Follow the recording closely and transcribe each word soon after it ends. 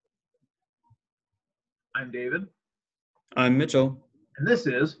I'm David, I'm Mitchell. and this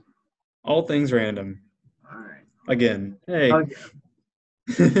is All things random. all right. Again. Hey.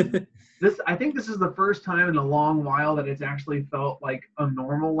 Again, this I think this is the first time in a long while that it's actually felt like a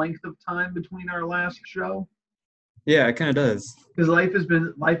normal length of time between our last show Yeah, it kind of does. because life has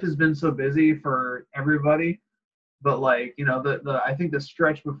been so busy for everybody. But like the I think the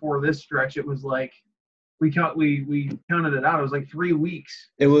stretch before this stretch it was like we counted it out. It was like 3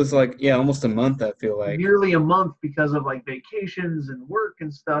 weeks, It was like, yeah, almost a month, I feel like. nearly a month because of like vacations and work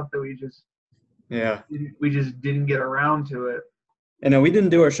and stuff that Yeah. we just didn't get around to it. And no, we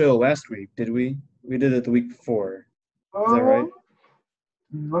didn't do our show last week, did we? We did it the week before. Is that right? Oh,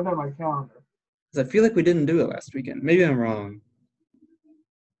 look at my calendar. 'Cause I feel like we didn't do it last weekend. Maybe I'm wrong.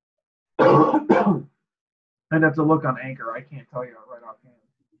 I'd have to look on Anchor. I can't tell you right offhand,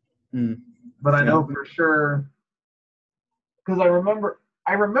 Hmm. but I Yeah. know for sure because I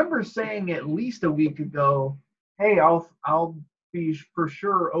remember saying at least a week ago, "Hey, I'll be for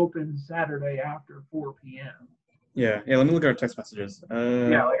sure open Saturday after 4 p.m." Yeah. Yeah, let me look at our text messages.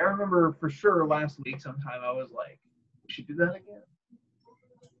 Yeah, like I remember for sure last week sometime I was like, "We should do that again."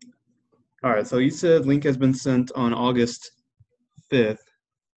 All right, so you said link has been sent on August 5th.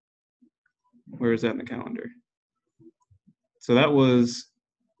 Where is that in the calendar? So that was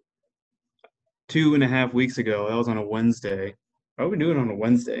 2.5 weeks ago. That was on a Wednesday. Why would we do it on a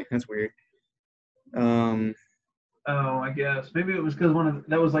Wednesday? That's weird. Um, Oh, I guess maybe it was because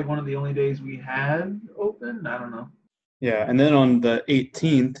that was like one of the only days we had open. I don't know. yeah, and then on the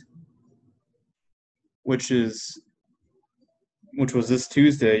 18th, which is which was this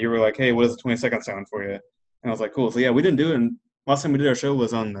Tuesday, you were like, "Hey, what does the 22nd sound for you?" And I was like, "Cool." So yeah, we didn't do it. And last time we did our show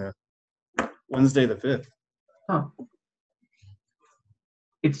was on the Wednesday the 5th. Huh.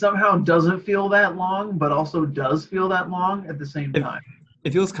 It somehow doesn't feel that long, but also does feel that long at the same It time.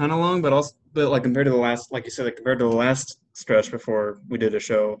 it feels kind of long, but like compared to the last, like you said, like compared to the last stretch before we did a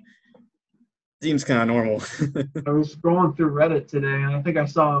show, seems kind of normal. I was scrolling through Reddit today, and I think I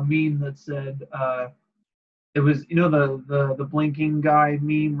saw a meme that said it was the blinking guy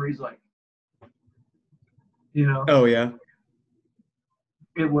meme where he's like, you know, Oh yeah.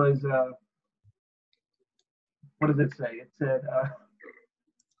 it was what did it say? It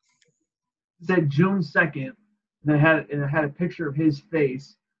said June 2nd. And it had a picture of his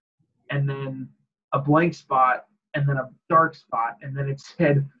face, and then a blank spot, and then a dark spot, and then it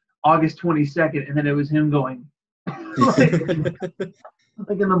said August 22nd, and then it was him going like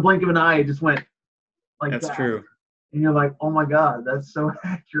in the blink of an eye, it just went like That's that. true. And you're like, oh my god, that's so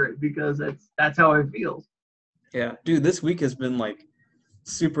accurate because that's how it feels. Yeah, dude, this week has been like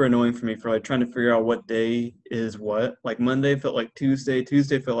super annoying for me for like trying to figure out what day is what. Like Monday felt like Tuesday,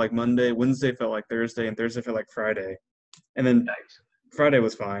 Tuesday felt like Monday, Wednesday felt like Thursday, and Thursday felt like Friday. And then Nice. Friday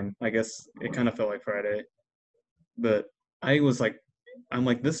was fine. I guess it kind of felt like Friday. But I was like, I'm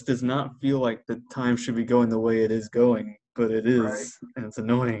like, this does not feel like the time should be going the way it is going, but it Right. is, and it's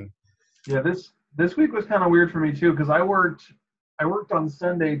annoying. Yeah, this week was kind of weird for me too because I worked on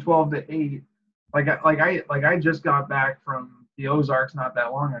Sunday 12 to 8. Like I just got back from the Ozarks not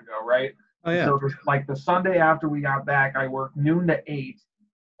that long ago, right? Oh And yeah. so it was like the Sunday after we got back, I worked noon to 8,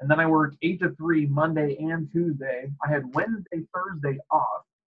 and then I worked 8 to 3 Monday and Tuesday. I had Wednesday, Thursday off.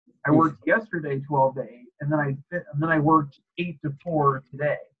 I Oof. worked yesterday 12 to 8, and then I worked 8 to 4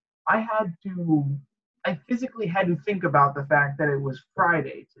 today. I had to I physically had to think about the fact that it was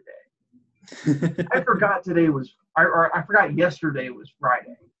Friday today. I forgot today was or I forgot yesterday was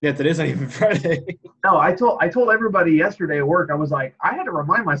Friday. Yeah, today's not even Friday. No, I told everybody yesterday at work. I was like, I had to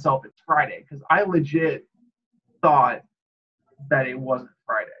remind myself it's Friday because I legit thought that it wasn't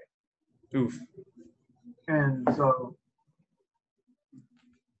Friday, Oof. and so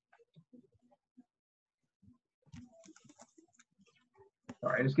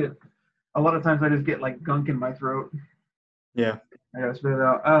sorry. I just get a lot of times I just get like gunk in my throat. Yeah. I gotta spit it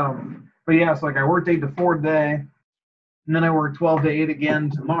out. But yeah, so like I worked 8 to 4 today, and then I work 12 to 8 again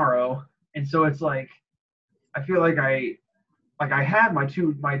tomorrow, and so it's like I feel like I had my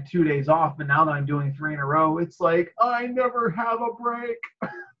 2 days off, but now that I'm doing three in a row, it's like I never have a break.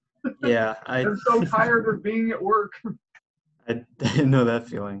 Yeah, I I'm so tired of being at work I didn't know that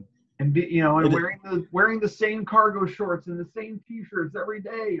feeling. and It wearing the same cargo shorts and the same t-shirts every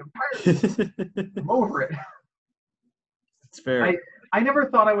day. I'm tired of it. it's I'm over it. I fair. I never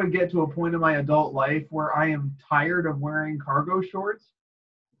thought I would get to a point in my adult life where I am tired of wearing cargo shorts,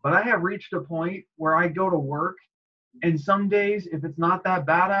 but I have reached a point where I go to work and some days if it's not that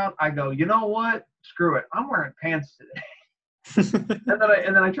bad out, I go, you know what? Screw it. I'm wearing pants today.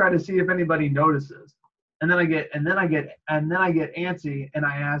 And then I try to see if anybody notices. And then I get antsy and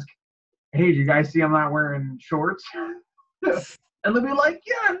I ask, hey, do you guys see I'm not wearing shorts? And they'll be like,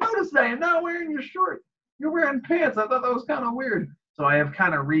 yeah, I noticed that you're not wearing your shorts. You're wearing pants. I thought that was kind of weird. So I have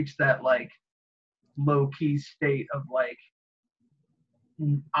kind of reached that like low key state of like,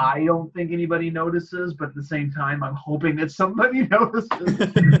 I don't think anybody notices, but at the same time, I'm hoping that somebody notices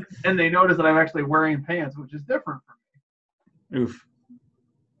and they notice that I'm actually wearing pants, which is different from me. Oof.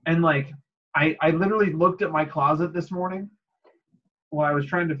 And like, I literally looked at my closet this morning while I was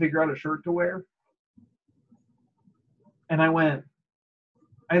trying to figure out a shirt to wear. And I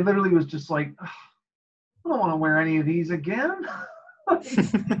literally was just like, I don't want to wear any of these again.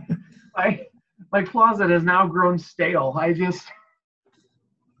 My closet has now grown stale. I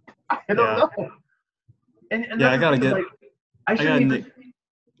don't know. And yeah, I gotta get. Like, I shouldn't even.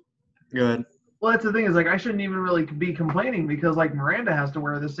 Go ahead. Well, that's the thing is like I shouldn't even really be complaining because like Miranda has to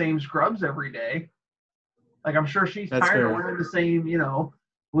wear the same scrubs every day. Like I'm sure she's tired of wearing the same,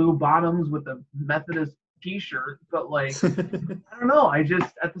 blue bottoms with the Methodist T-shirt. But like, I don't know. I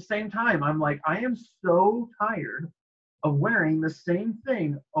just at the same time I'm like I am so tired of wearing the same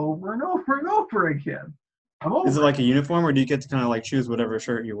thing over and over and over again. Is it like a uniform, or do you get to kind of like choose whatever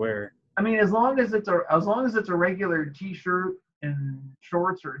shirt you wear? I mean, as long as it's a regular T-shirt and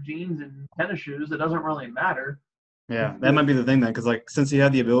shorts or jeans and tennis shoes, it doesn't really matter. Yeah, that might be the thing then, because like since you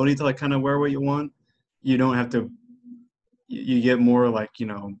have the ability to like kind of wear what you want, you don't have to. You get more like you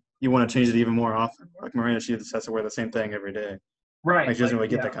want to change it even more often. Like Miranda, she just has to wear the same thing every day. Right. Like she doesn't really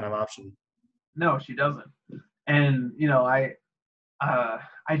get that kind of option. No, she doesn't. And I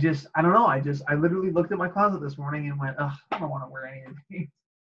don't know. I literally looked at my closet this morning and went, ugh, I don't want to wear any of these.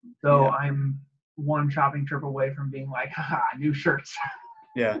 So I'm one shopping trip away from being like, haha, new shirts.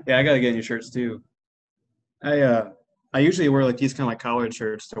 Yeah, I gotta get new shirts too. I usually wear like these kind of like collared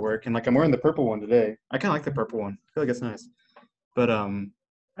shirts to work, and like I'm wearing the purple one today. I kind of like the purple one. I feel like it's nice. But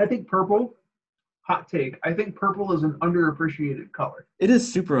I think purple. Hot take. I think purple is an underappreciated color. It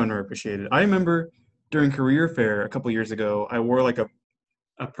is super underappreciated. I remember during career fair a couple years ago, I wore like a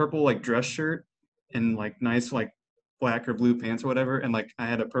purple like dress shirt and like nice like black or blue pants or whatever, and like I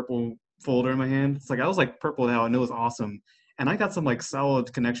had a purple folder in my hand. It's like I was like purple now, and it was awesome. And I got some like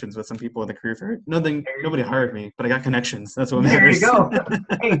solid connections with some people at the career fair. Nobody hired me, but I got connections. That's what matters. There you go.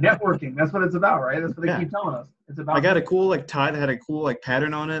 Hey, networking. That's what it's about, right? That's what they keep telling us. It's about. I got a cool like tie that had a cool like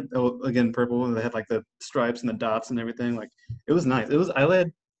pattern on it. Oh, again, purple. And they had like the stripes and the dots and everything. Like it was nice.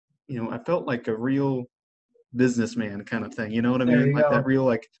 I felt like a real businessman kind of thing. You know what I mean? Like that real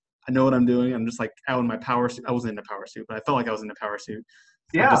like I know what I'm doing. I'm just like out in my power suit. I wasn't in a power suit, but I felt like I was in a power suit.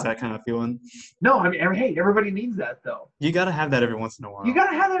 Yeah. Like, just that kind of feeling. No, I mean, hey, everybody needs that though. You got to have that every once in a while. You got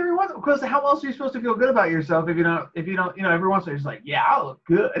to have that every once, because how else are you supposed to feel good about yourself if you don't, every once in a while, you're just like, yeah, I look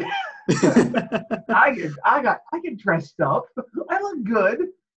good. I get dressed up. I look good.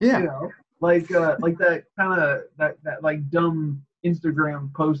 Yeah. Like that kind of that like dumb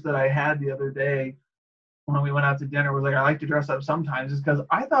Instagram post that I had the other day when we went out to dinner was like, I like to dress up sometimes, is because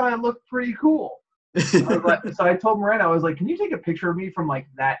I thought I looked pretty cool. So I told Miranda, I was like, can you take a picture of me from like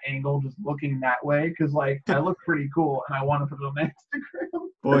that angle, just looking that way? Because like I look pretty cool and I want to put it on my Instagram.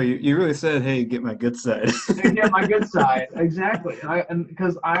 Boy, you really said, hey, get my good side. Get my good side. Exactly. And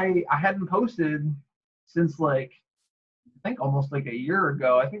because I hadn't posted since like, I think almost like a year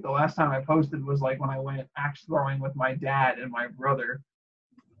ago. I think the last time I posted was like when I went axe throwing with my dad and my brother.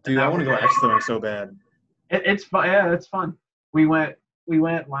 Dude, I want to go axe throwing so bad. It's fun. Yeah, it's fun. We went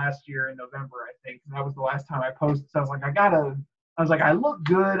last year in November, I think. And that was the last time I posted. So I was like, I look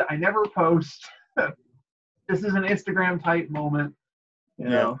good. I never post. This is an Instagram type moment. You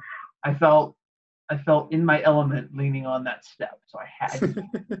know, I felt in my element leaning on that step. So I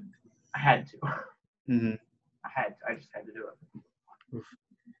had to. Mm-hmm. I just had to do it. Oof.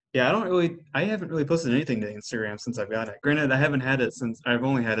 Yeah, I haven't really posted anything to Instagram since I've got it. Granted, I've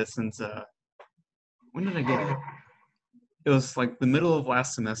only had it since, when did I get it? It was like the middle of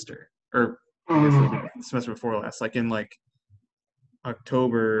last semester, or I guess the semester before last, like in like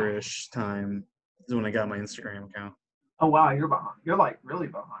October-ish time is when I got my Instagram account. Oh wow, you're behind. You're like really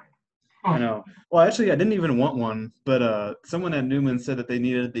behind. I know. Well, actually, I didn't even want one, but someone at Newman said that they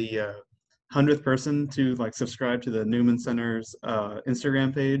needed the 100th person to like subscribe to the Newman Center's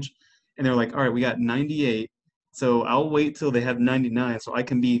Instagram page, and they're like, all right, we got 98, so I'll wait till they have 99 so I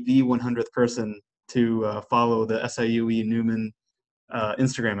can be the 100th person to follow the SIUE Newman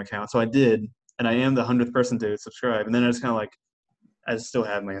Instagram account. So I did, and I am the 100th person to subscribe. And then I just kind of like, I still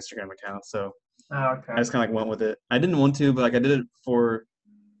have my Instagram account, so I just kind of like went with it. I didn't want to, but like I did it for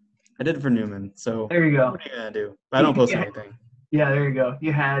Newman. So there you go. What are you gonna do? But I don't post anything. Yeah, there you go.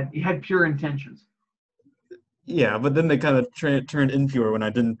 You had pure intentions. Yeah, but then they kind of turned impure when I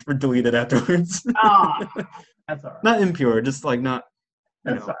didn't delete it afterwards. Ah, that's all right. Not impure, just like not,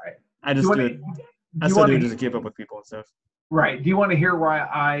 you That's all know, right. I Do you just want do to? it. Do I you still want do it to? just to keep up with people and stuff. Right. Do you want to hear why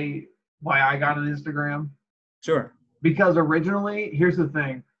I got an Instagram? Sure. Because originally, here's the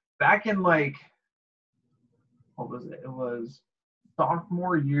thing. Back in like what was it? It was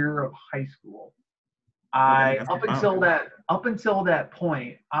sophomore year of high school. Oh, dang, I that's up a while until ago. that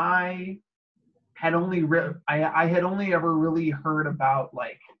point, I had only ever really heard about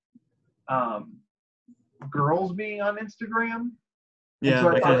like um, girls being on Instagram, and Yeah, so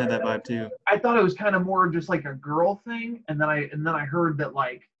I kind of had that vibe too. I thought it was kind of more just like a girl thing, and then I heard that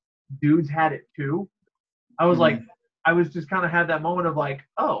like dudes had it too. I was like, Hmm. I was just kind of had that moment of like,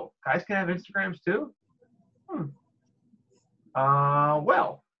 oh, guys can have Instagrams too. Hmm.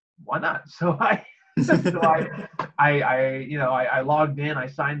 Well, why not? So so I logged in, I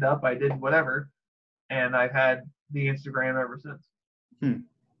signed up, I did whatever, and I've had the Instagram ever since. Hmm.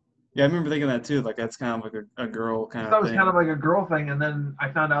 Yeah, I remember thinking that too. Like that's kind of like a girl I kind thought of it was kind thing. of like a girl thing, and then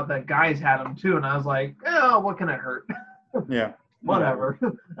I found out that guys had them too, and I was like, oh, what can it hurt? Yeah, whatever.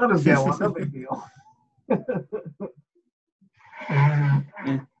 Whatever. I'll just get one. No big deal.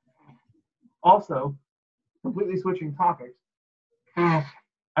 Eh. Also, completely switching topics,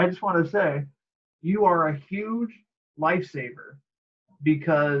 I just want to say you are a huge lifesaver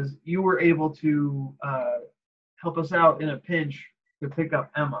because you were able to help us out in a pinch to pick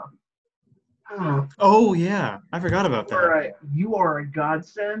up Emma. Oh yeah, I forgot about that. You are a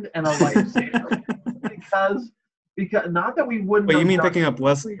godsend and a lifesaver because not that we wouldn't Wait, you have mean done picking up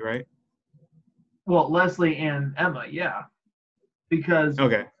Leslie, right? well Leslie and Emma, yeah, because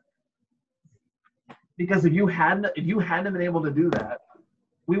Okay. if you hadn't been able to do that,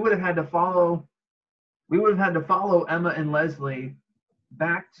 we would have had to follow Emma and Leslie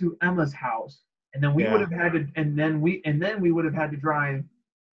back to Emma's house, and then we would Yeah. have had to and then we would have had to drive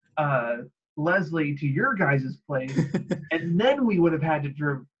uh, Leslie to your guys' place, and then we would have had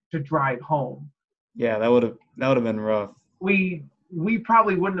to drive home. Yeah, that would have been rough. We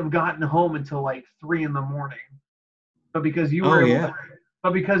probably wouldn't have gotten home until like 3 in the morning, but Oh yeah.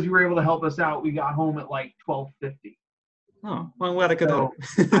 because you were able to help us out, we got home at like 12:50. Oh, well, I'm glad I could help.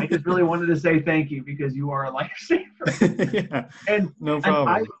 So I just really wanted to say thank you because you are a lifesaver. Yeah, And no and I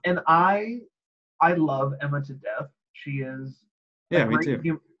problem. and I love Emma to death. She is Yeah, me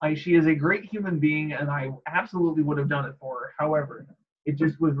too. she is a great human being, and I absolutely would have done it for her. However, it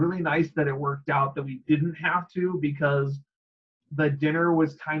just was really nice that it worked out that we didn't have to because the dinner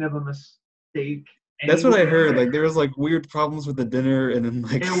was kind of a mistake That's what I anyway. heard. Like there was like weird problems with the dinner, and then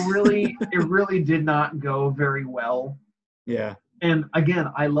like, It really did not go very well. yeah, And again,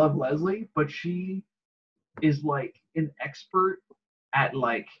 I love Leslie, but she is like an expert at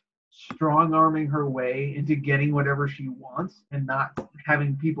like strong arming her way into getting whatever she wants and not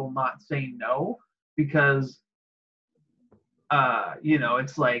having people not say no because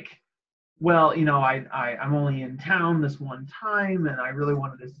it's like well I'm only in town this one time and I really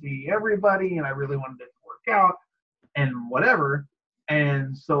wanted to see everybody and I really wanted it to work out and whatever,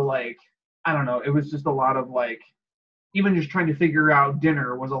 and so like I don't know, it was just a lot of like even just trying to figure out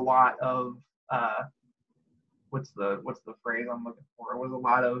dinner was a lot of uh what's the phrase I'm looking for? It was a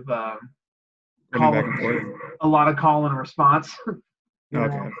lot of running call back and forth. a lot of call and response. you know,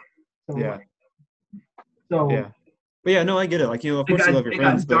 Okay. so Yeah. like so Yeah. But yeah, no, I get it. Like, of course you love your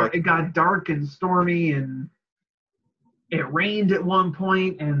friends, but like, it got dark and stormy and it rained at one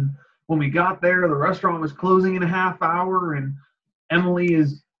point and when we got there the restaurant was closing in a half hour and Emily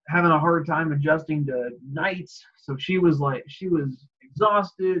is having a hard time adjusting to nights, so she was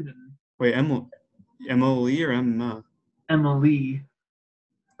exhausted and wait, Emily or Emma? Emily,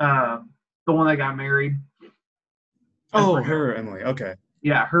 uh, the one that got married. I Oh, forgot. her Emily. Okay.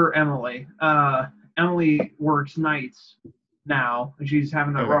 Yeah, her Emily. Emily works nights now, and she's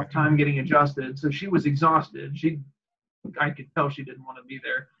having a Okay. rough time getting adjusted. So she was exhausted. I could tell she didn't want to be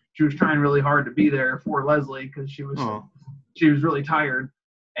there. She was trying really hard to be there for Leslie because Oh, she was really tired,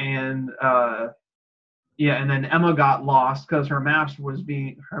 and yeah, and then Emma got lost because that's what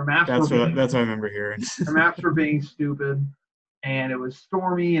I remember hearing. her maps were being stupid, and it was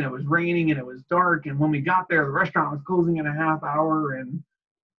stormy and it was raining and it was dark. And when we got there, the restaurant was closing in a half hour, and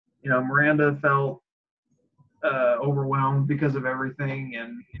Miranda felt overwhelmed because of everything,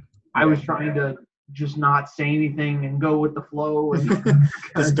 and I Yeah. was trying to just not say anything and go with the flow, and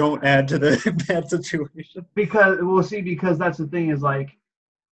Just don't add to the bad situation. because that's the thing is like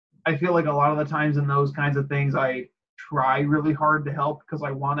I feel like a lot of the times in those kinds of things I try really hard to help because I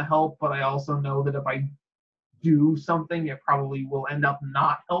want to help, but I also know that if I do something, it probably will end up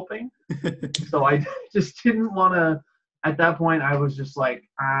not helping. So I just didn't want to. At that point, I was just like,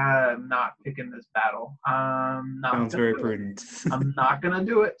 I'm not picking this battle. Sounds very prudent. I'm not gonna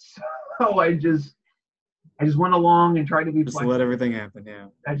do it. So I just went along and tried to be Just flexible. let everything happen. Yeah.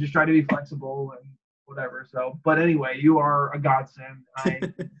 I just tried to be flexible and whatever. So, but anyway, you are a godsend. I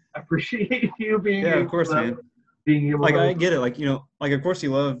appreciate you being Yeah, able of course, to, man. being able Like to. I get it. Like like of course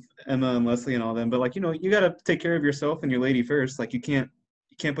you love Emma and Leslie and all them, but like you gotta take care of yourself and your lady first. Like you can't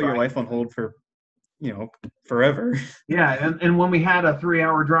put your Right. life on hold for forever. Yeah, and when we had a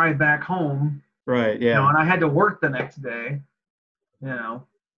 3-hour drive back home, Right. Yeah. and I had to work the next day, you know,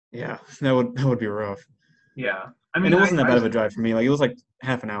 Yeah. That would be rough. yeah. I And mean, it wasn't that bad of a drive for me. Like it was like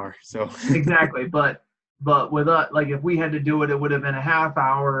half an hour. So exactly, but with us, like if we had to do it, it would have been a half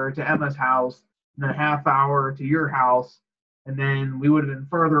hour to Emma's house, and then a half hour to your house, and then we would have been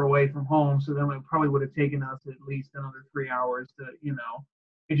further away from home. So then it probably would have taken us at least another 3 hours to,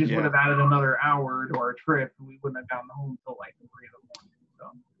 it just would yeah. have added another hour to our trip, and we wouldn't have gotten home until like 3 in the morning.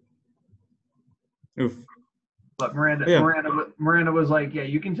 So, Oof. but Miranda, Yeah. Miranda was like, "Yeah,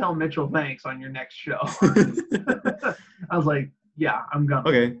 you can tell Mitchell thanks on your next show." I was like, "Yeah, I'm gonna."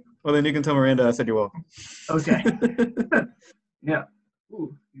 Okay. Well, then you can tell Miranda I said you're welcome. Okay. Yeah.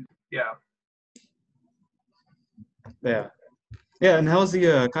 Ooh, yeah. Yeah. Yeah. And how's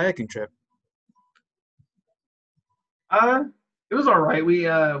the kayaking trip? It was all right.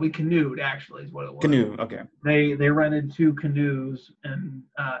 We canoed actually is what it was. Canoe. Okay. They rented 2 canoes, and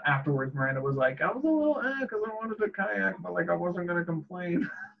afterwards Miranda was like, I was a little because I wanted to kayak, but like I wasn't gonna complain.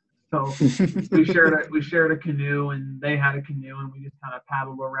 So we shared a canoe, and they had a canoe, and we just kind of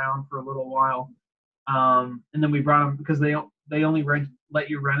paddled around for a little while. And then we brought them because they only let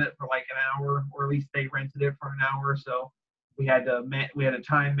you rent it for like an hour, or at least they rented it for an hour. So we had to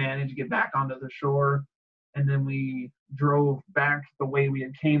time manage to get back onto the shore, and then we drove back the way we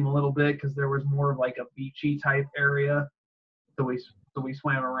had came a little bit because there was more of like a beachy type area. So we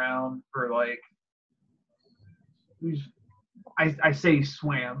swam around for like I say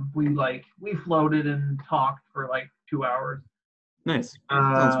swam. We floated and talked for like 2 hours. Nice.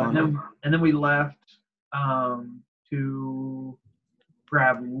 Sounds fun. And then we left to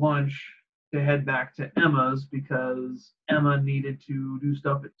grab lunch to head back to Emma's because Emma needed to do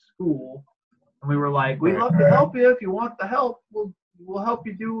stuff at school. And we were like, we'd love to help you if you want the help. We'll help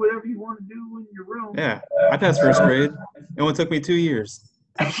you do whatever you want to do in your room. Yeah. I passed first grade. It only took me 2 years.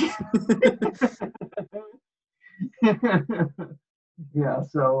 Yeah,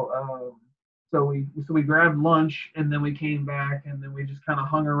 so we grabbed lunch, and then we came back, and then we just kind of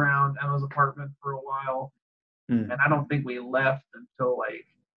hung around Emma's apartment for a while. And I don't think we left until like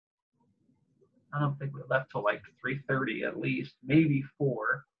 3:30 at least, maybe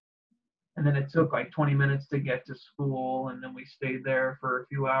 4. And then it took like 20 minutes to get to school, and then we stayed there for a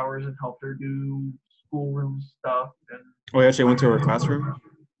few hours and helped her do schoolroom stuff. And Oh, you actually went to her classroom?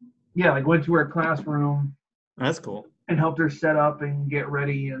 yeah, like went to her classroom That's cool. and helped her set up and get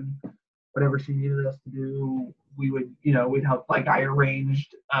ready and whatever she needed us to do. We'd help. Like I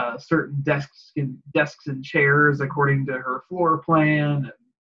arranged certain desks and chairs according to her floor plan.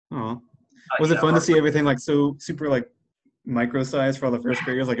 Oh, was it fun to see everything like so super like micro size for all the first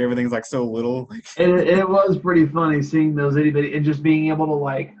graders? Like everything's like so little. It was pretty funny seeing those itty bitty and just being able to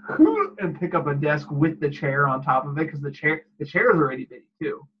like and pick up a desk with the chair on top of it because the chairs are itty bitty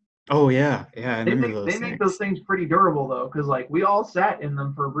too. Oh yeah, I remember those things. They make those things pretty durable though, because like we all sat in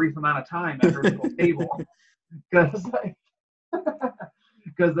them for a brief amount of time at her little table, because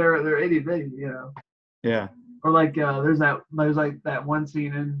they're itty bitty, Yeah. Or like there's like that one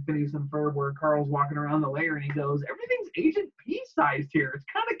scene in Phineas and Ferb where Carl's walking around the lair and he goes, "Everything's Agent P sized here. It's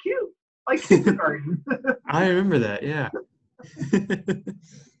kind of cute, like kindergarten." I remember that. Yeah.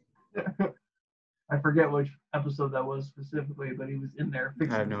 I forget which episode that was specifically, but he was in there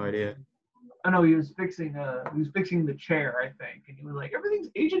fixing. I have no idea. I know he was fixing the chair, I think, and he was like, "Everything's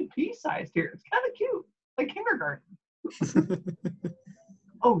Agent P sized here. It's kind of cute, like kindergarten."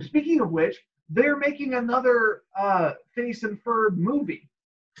 Oh, speaking of which, they're making another Phineas and Ferb movie.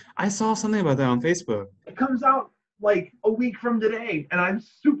 I saw something about that on Facebook. It comes out like a week from today, and I'm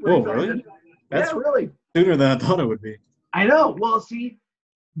super excited. Really? That's really sooner than I thought it would be. I know. Well, see,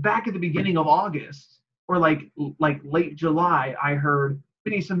 back at the beginning of August, or like late July, I heard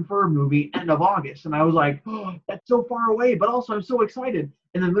Phineas and Ferb movie end of August, and I was like, "Oh, that's so far away," but also I'm so excited.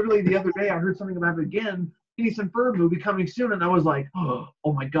 And then literally the other day, I heard something about it again, Phineas and Ferb movie coming soon, and I was like, "Oh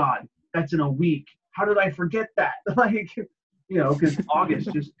my God, that's in a week. How did I forget that?" Like, because August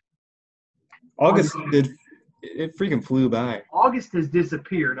it freaking flew by. August has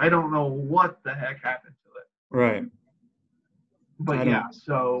disappeared. I don't know what the heck happened to it. Right. But I yeah, don't.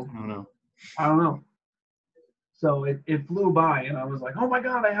 so I don't know. I don't know. So it flew by, and I was like, oh my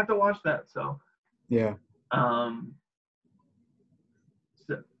god, I have to watch that. So Yeah. um,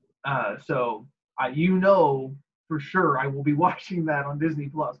 so, so you know for sure I will be watching that on Disney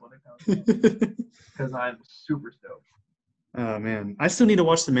Plus when it comes because I'm super stoked. Oh man, I still need to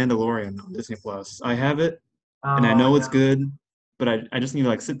watch The Mandalorian on Disney Plus. I have it, and I Oh, I know it's know. good, but I just need to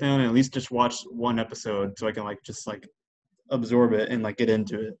like sit down and at least just watch one episode so I can like just like absorb it and like get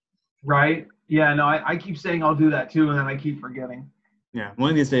into it. Right? Yeah, no, I keep saying I'll do that too, and then I keep forgetting. Yeah, one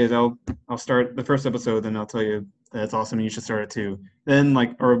of these days I'll start the first episode, then I'll tell you that it's awesome and you should start it too. Then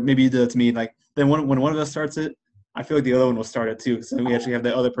like, or maybe you do it to me. Like then when one of us starts it, I feel like the other one will start it too. So we actually have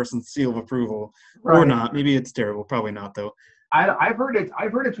the other person's seal of approval, or Right. not. Maybe it's terrible. Probably not though. I've heard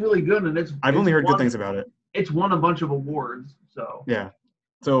it's really good, and I've only heard good things about it. it's won a bunch of awards. So Yeah.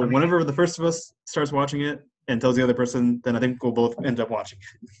 So I mean, whenever the first of us starts watching it and tells the other person, then I think we'll both end up watching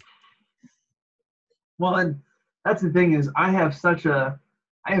it. well, and that's the thing is I have such a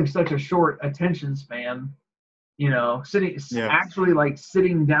short attention span. You know, Yeah. actually like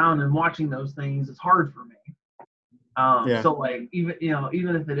sitting down and watching those things is hard for me. Yeah. So like even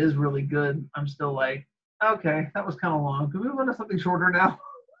if it is really good, I'm still like, okay, that was kind of long. Can we move on to something shorter now?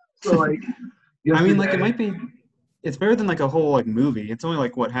 So like I mean, like it yesterday, might be. It's better than like a whole like movie. It's only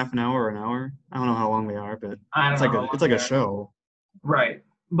like what, half an hour or an hour? I don't know how long they are, but I don't know how it's long like they a are. show. Right.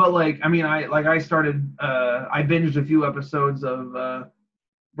 But like I mean I started I binged a few episodes of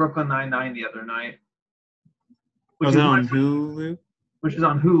Brooklyn Nine-Nine the other night, Oh, which is is that much on Hulu? which is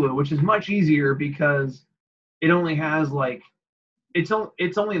on Hulu, which is much easier because it only has like it's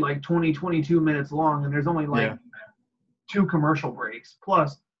only like 20-22 minutes long, and there's only like Yeah. two commercial breaks.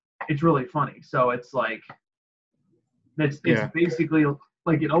 Plus it's really funny. So it's like it's Yeah. basically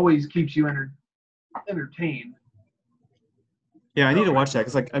like it always keeps you entertained. Yeah, I So need to watch that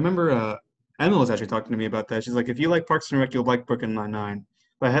because like I remember Emma was actually talking to me about that. She's like, if you like Parks and Rec, you'll like Brooklyn Nine-Nine.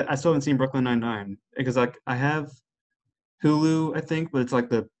 But I still haven't seen Brooklyn Nine-Nine because like I have Hulu, I think, but it's like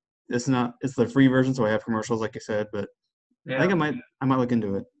it's not it's the free version, so I have commercials, like you said. But I think yeah. I might look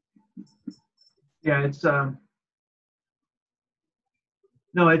into it. Yeah, it's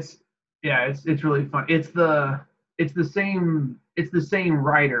no, it's yeah, it's really fun. It's the same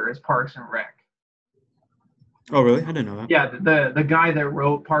writer as Parks and Rec. Oh, really? I didn't know that. Yeah, the guy that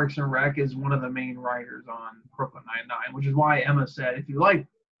wrote Parks and Rec is one of the main writers on Brooklyn Nine-Nine, which is why Emma said if you like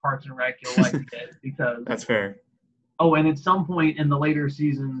Parks and Rec, you'll like it because That's fair. oh, and at some point in the later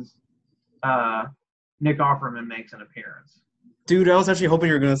seasons, uh, Nick Offerman makes an appearance. Dude, I was actually hoping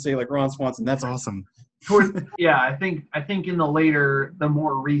you were gonna say like Ron Swanson. That's awesome. Yeah, I think in the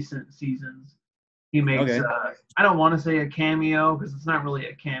more recent seasons, he makes Okay. I don't want to say a cameo because it's not really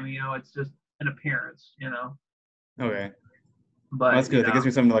a cameo, it's just an appearance, you know. Okay. Well, that's But you good. That gives know,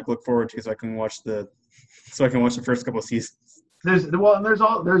 me something to like look forward to, so I can watch the first couple of seasons. there's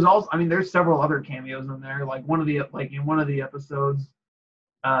also I mean there's several other cameos in there. Like in one of the episodes,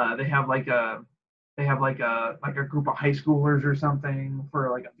 they have like a group of high schoolers or something for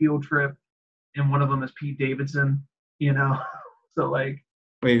like a field trip, and one of them is Pete Davidson, you know. So like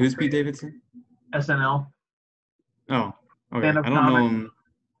Wait, who's Pete Davidson? SNL, Oh, okay. stand I up don't comic, know him.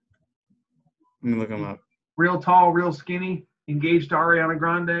 Let me look him up. real tall, real skinny, engaged to Ariana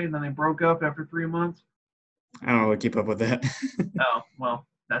Grande, and then they broke up after 3 months. I don't really keep up with that. Oh, well,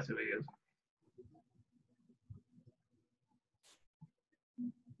 that's who he is.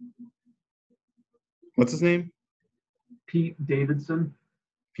 What's his name? Pete Davidson.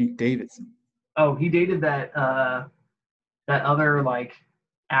 Pete Davidson. Oh, he dated that other like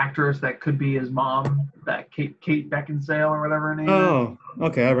actress that could be his mom, that Kate Beckinsale or whatever her name is. Oh,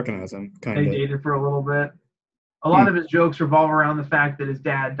 okay. I recognize him, They kind of. dated for a little bit. A lot Hmm. of his jokes revolve around the fact that his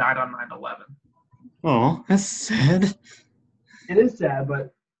dad died on 9/11. Oh, that's sad. It is sad,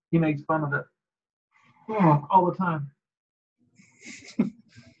 but he makes fun of it all the time.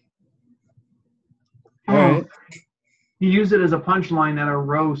 All right. He used it as a punchline at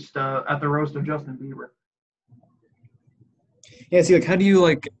the roast of Justin Bieber. Yeah. See, like, how do you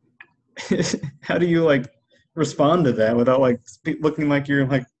like respond to that without like looking like you're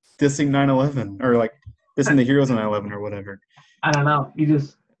like dissing 9/11 or like dissing the heroes of 9/11 or whatever? I don't know. He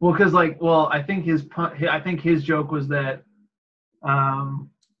just because I think I think his joke was that um,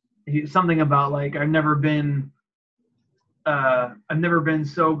 something about like I've never been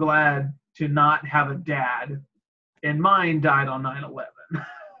so glad to not have a dad, and mine died on 9/11.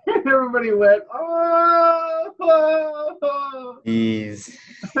 And everybody went, oh, oh, oh. Jeez.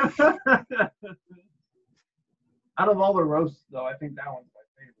 Out of all the roasts, though, I think that one's my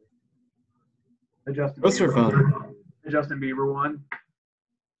favorite. The Justin Those are Bieber fun. one. The Justin Bieber one.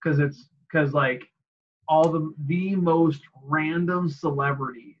 Because like all the most random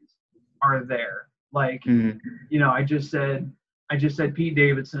celebrities are there. Like, Mm. I just said Pete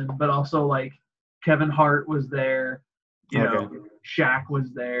Davidson, but also like Kevin Hart was there. Okay. Shaq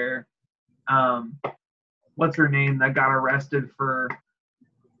was there. What's her name that got arrested for?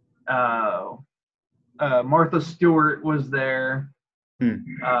 Martha Stewart was there. Hmm.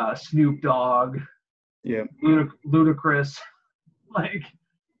 Snoop Dogg. Yeah. Ludacris. Like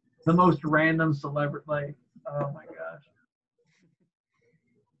the most random celebrity. Like, oh my gosh.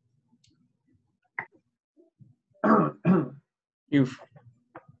 Oof.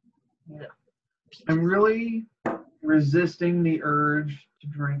 Yeah. I'm really resisting the urge to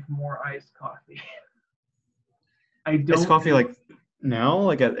drink more iced coffee. I don't. Iced coffee like now,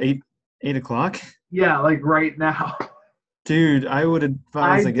 like at 8 o'clock? Yeah, like right now. Dude, I would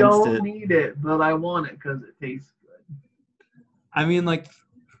advise I against don't it. need it, but I want it because it tastes good. I mean, like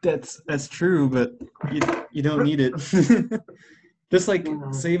that's true, but you don't need it. Just like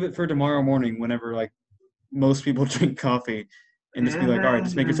save it for tomorrow morning whenever like most people drink coffee, and just be like, all right,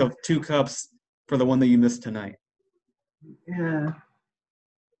 just make yourself 2 cups for the one that you missed tonight. Yeah.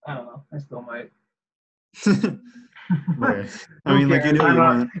 I don't know. I still might. Right. I Who mean, like you cares? do what you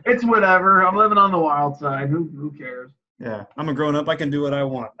want. It's whatever. I'm living on the wild side. Who cares? Yeah, I'm a grown up. I can do what I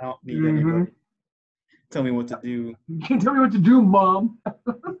want. I don't need anybody tell me what to do. You can't tell me what to do, Mom.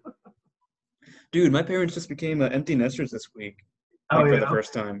 Dude, my parents just became empty nesters this week, Oh like for yeah. the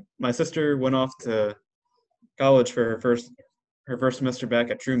first time. My sister went off to college for her first semester back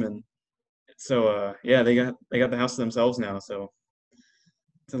at Truman. So yeah, they got the house to themselves now. So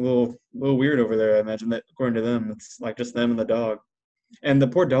it's a little weird over there. I imagine that according to them, it's like just them and the dog. And the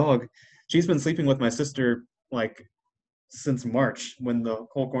poor dog, she's been sleeping with my sister like since March when the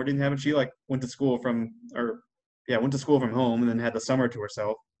whole quarantine happened. She like went to school from home and then had the summer to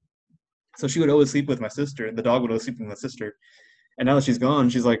herself. So she would always sleep with my sister, and the dog would always sleep with my sister. And now that she's gone,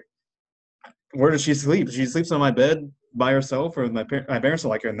 she's like, where does she sleep? She sleeps on my bed by herself, or my parents are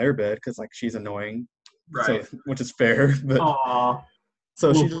like her in their bed because like she's annoying, Right. so which is fair. But Aw.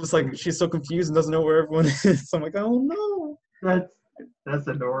 so she's just like she's so confused and doesn't know where everyone is. So I'm like, oh no. That's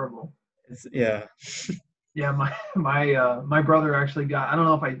adorable. Yeah. Yeah, my brother actually got. I don't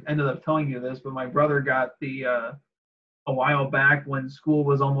know if I ended up telling you this, but my brother got the a while back when school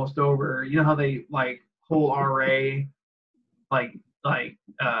was almost over. You know how they like whole RA, like like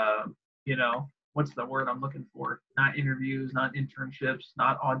what's the word I'm looking for? Not interviews, not internships,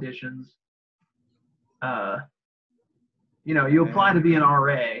 not auditions. Uh, you apply to be an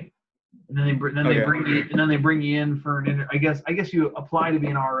RA, and then they bring you in for an I guess you apply to be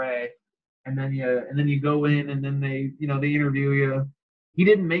an RA, and then you go in, and then they interview you. He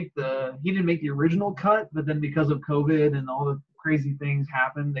didn't make the original cut, but then because of COVID and all the crazy things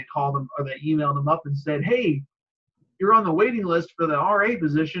happened, they called him or they emailed him up and said, "Hey, you're on the waiting list for the RA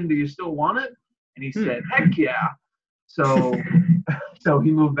position. Do you still want it?" And he said, "Heck yeah!" So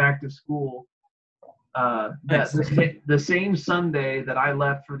he moved back to school. The same Sunday that I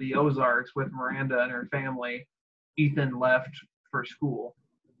left for the Ozarks with Miranda and her family, Ethan left for school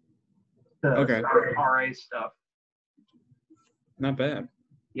to start RA stuff. Not bad.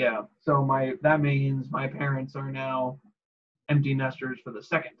 Yeah. So that means my parents are now empty nesters for the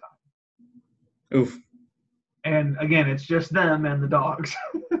second time. Oof. And again, it's just them and the dogs.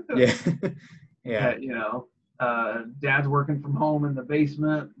 Yeah. Yeah. Dad's working from home in the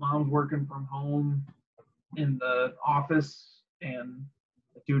basement. Mom's working from home in the office, and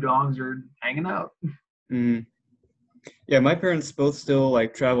the 2 dogs are hanging out. Mm. Yeah, my parents both still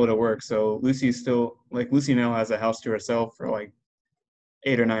like travel to work, so Lucy now has a house to herself for like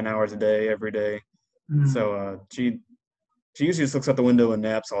 8 or 9 hours a day every day. So she usually just looks out the window and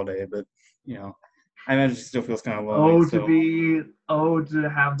naps all day, but I imagine she still feels kind of lonely. To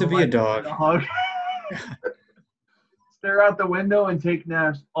have to be a dog. Stare out the window and take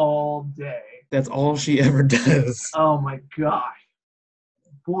naps all day. That's all she ever does. Oh my gosh.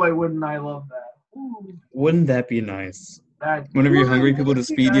 Boy, wouldn't I love that. Ooh. Wouldn't that be nice? Whenever you're hungry, people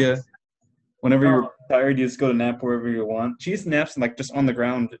just feed you. Whenever you're tired, you just go to nap wherever you want. She just naps like just on the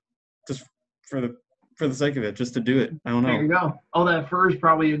ground, just for the sake of it, just to do it. I don't know. There you go. Oh, that fur is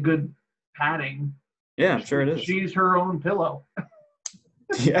probably a good padding. Yeah, I'm sure it is. She's her own pillow.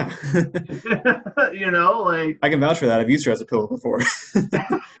 Yeah. Like I can vouch for that. I've used her as a pillow before.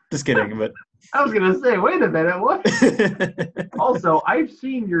 Just kidding, but I was gonna say, wait a minute, what? Also, I've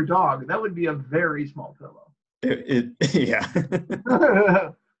seen your dog. That would be a very small pillow. Yeah.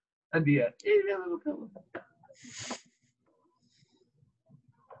 That'd be a little pillow.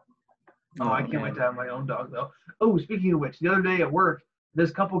 Oh, Oh I can't wait man. to have my own dog though. Oh, speaking of which, the other day at work,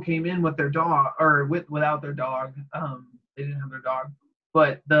 this couple came in with their dog, or without their dog. They didn't have their dog,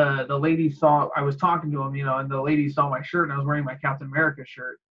 but the lady saw. I was talking to him, and the lady saw my shirt, and I was wearing my Captain America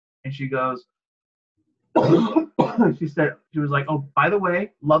shirt, and she goes, she was like, "Oh, by the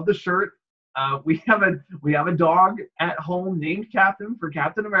way, love the shirt. We have a dog at home named Captain for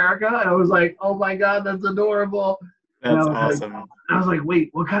Captain America." And I was like, "Oh my God, that's adorable." And That's awesome. I was like, "Wait,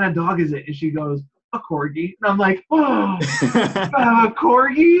 what kind of dog is it?" And she goes, "A corgi." And I'm like, "Oh, a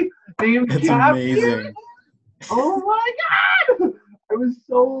corgi named That's Captain? amazing. Oh my God!" I was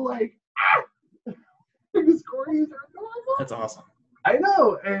so like, because corgis are adorable. That's awesome. I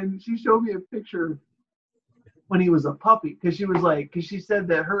know. And she showed me a picture when he was a puppy, because she said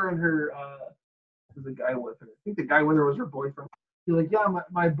that her and her the guy with her. I think the guy with her was her boyfriend. He's like, yeah,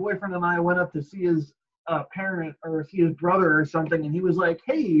 my boyfriend and I went up to see his parent or see his brother or something, and he was like,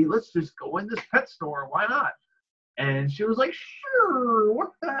 hey, let's just go in this pet store. Why not? And she was like, sure.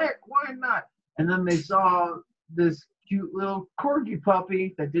 What the heck? Why not? And then they saw this cute little corgi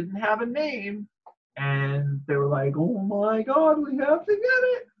puppy that didn't have a name, and they were like, oh my God, we have to get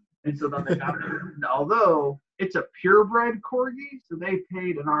it. And so then they got it. Although it's a purebred corgi, so they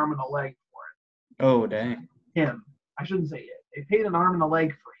paid an arm and a leg for Oh dang. it. Him. I shouldn't say it. They paid an arm and a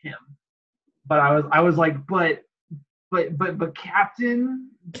leg for him. But I was like, but Captain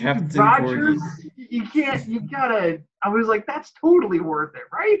Captain Rogers, Corgi. you gotta. I was like, that's totally worth it,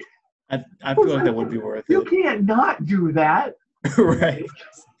 right? I feel like that would be worth You it. can't not do that. Right.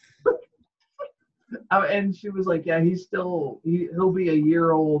 And she was like, yeah, he'll be a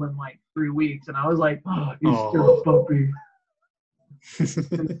year old in like 3 weeks. And I was like, oh, he's still a puppy. He's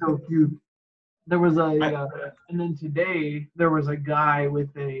so cute. There was and then today there was a guy with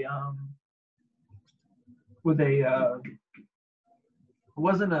a it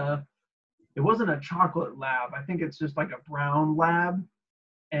wasn't a chocolate lab. I think it's just like a brown lab.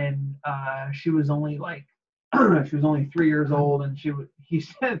 And she was only like she was only 3 years old, and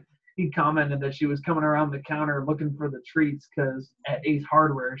he commented that she was coming around the counter looking for the treats because at Ace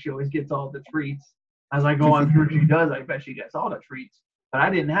Hardware she always gets all the treats. I was like, oh, I'm sure she does. I bet she gets all the treats. But I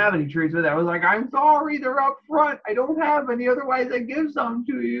didn't have any treats with it. I was like, I'm sorry, they're up front. I don't have any. Otherwise, I give some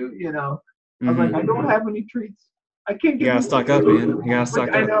to you. I was like, I don't have any treats. I can't You give gotta you stock up, man. You gotta like, stock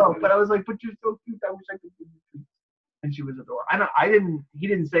I up. know, but I was like, but you're so cute. I wish I could give you treats. And she was adorable. He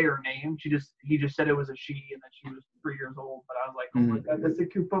didn't say her name. He just said it was a she and that she was 3 years old. But I was like, oh my God, that's a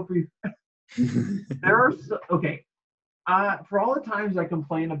cute puppy. Okay. For all the times I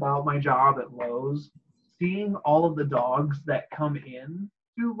complain about my job at Lowe's, seeing all of the dogs that come in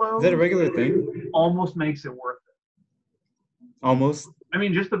to Lowe's Is that a regular thing? almost makes it worth it. Almost. I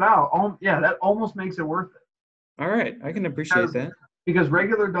mean, just about. Yeah, that almost makes it worth it. All right, I can appreciate that. Because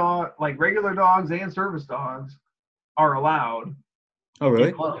regular dogs and service dogs are allowed Oh really?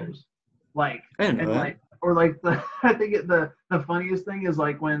 in Lowe's. Like, I didn't know and that. like, or like I think the funniest thing is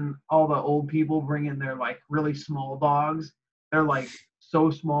like when all the old people bring in their like really small dogs. They're like so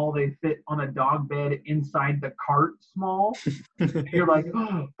small they fit on a dog bed inside the cart small. And you're like,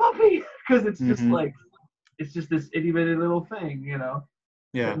 oh, puppy, because it's just Mhm. like it's just this itty bitty little thing,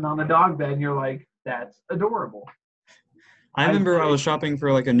 Yeah. sitting on the dog bed, and you're like, that's adorable. I remember I was shopping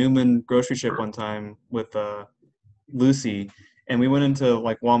for like a Newman grocery ship one time with Lucy, and we went into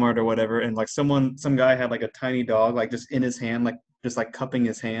like Walmart or whatever, and like some guy had like a tiny dog like just in his hand, like just like cupping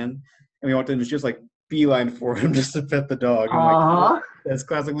his hand, and we walked in and she was like beeline for him just to pet the dog. I'm like, Uh-huh. that's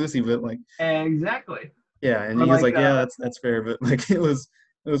classic Lucy, but like Exactly. yeah, and Or he was like, like, yeah, that's fair, but like it was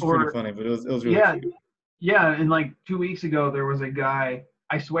pretty or funny, but it was really yeah, cute. yeah. And like 2 weeks ago, there was a guy.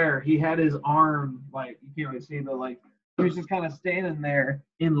 I swear, he had his arm like you can't really see, but like he was just kind of standing there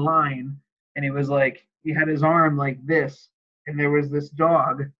in line, and he had his arm like this, and there was this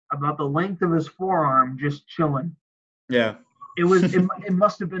dog about the length of his forearm just chilling. Yeah. It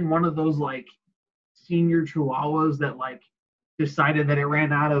must have been one of those like senior chihuahuas that like decided that it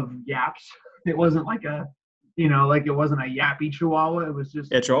ran out of yaps. It wasn't like like it wasn't a yappy chihuahua. It was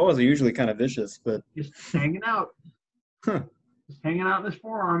Yeah, chihuahuas are usually kind of vicious, but just hanging out, huh. just hanging out in his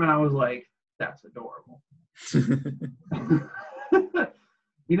forearm, and I was like, that's adorable.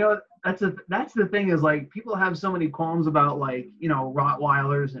 That's the thing is like people have so many qualms about like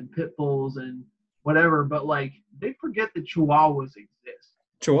Rottweilers and pit bulls and whatever, but like they forget that Chihuahuas exist.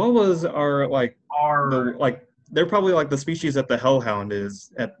 Chihuahuas are like Are they're probably like the species that the hellhound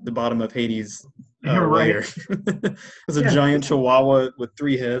is at the bottom of Hades' right. layer. It's a giant Chihuahua with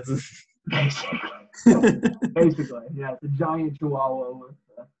 3 heads. Basically, yeah, it's a giant Chihuahua with,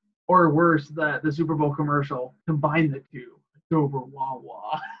 or worse, the Super Bowl commercial. Combine the two, it's over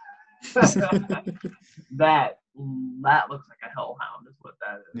Wawa. That that looks like a hellhound is what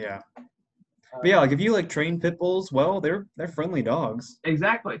that is. Yeah. But yeah, like if you like train pit bulls well, they're friendly dogs.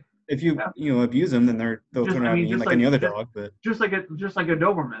 Exactly. If you Yeah. abuse them, then they'll Just turn I out mean, mean just like like any other just dog. But just like a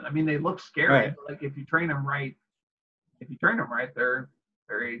Doberman. I mean, they look scary, right, but like if you train them right, if you train them right, they're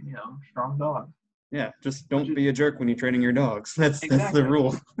very strong dogs. yeah, just Which don't is be a jerk when you're training your dogs. That's the exactly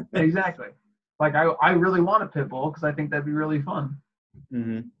rule. exactly. Like I really want a pit bull because I think that'd be really fun.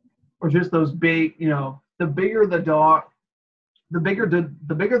 Hmm. Or just those big, the bigger the dog, the bigger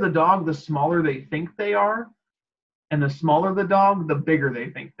the dog, the smaller they think they are, and the smaller the dog, the bigger they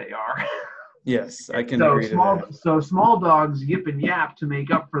think they are. Yes, I can agree to that. So small dogs yip and yap to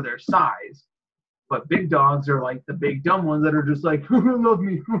make up for their size, but big dogs are like the big dumb ones that are just like love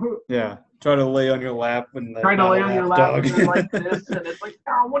me, Yeah, try to lay on your lap when they're trying to not a lay on your lap lap dog. and they're like this, and it's like,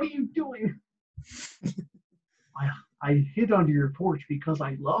 oh, what are you doing? I hid under your porch because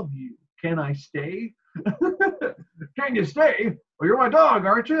I love you. Can I stay? Can you stay? Well, you're my dog,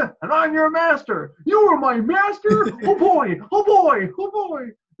 aren't you? And I'm your master. You are my master? Oh boy, oh boy, oh boy.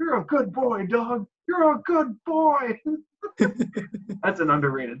 You're a good boy, dog. You're a good boy. That's an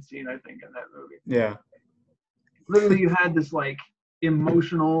underrated scene, I think, in that movie. Yeah, Literally, you had this like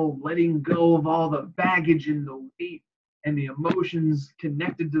emotional letting go of all the baggage and the weight and the emotions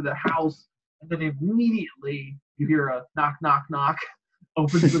connected to the house. And then immediately you hear a knock, knock, knock,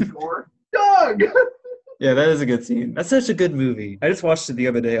 opens the door. Doug! yeah, that is a good scene. That's such a good movie. I just watched it the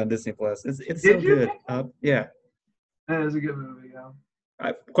other day on Disney Plus. It's so Did you? good. Yeah. That is a good movie,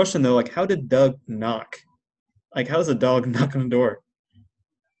 yeah. Question though, like how did Doug knock? Like how does a dog knock on the door?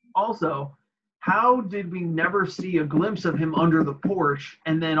 Also, how did we never see a glimpse of him under the porch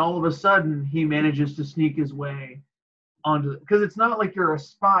and then all of a sudden he manages to sneak his way onto because it's not like you're a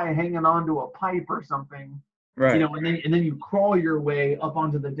spy hanging onto a pipe or something, Right. and then you crawl your way up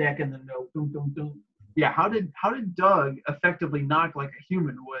onto the deck and then go dum dum dum. Yeah, how did Doug effectively knock like a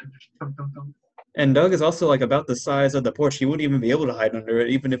human would? Just dum dum dum. And Doug is also like about the size of the porch. He wouldn't even be able to hide under it,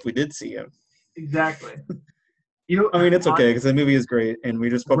 even if we did see him. Exactly. I mean, it's okay because the movie is great, and we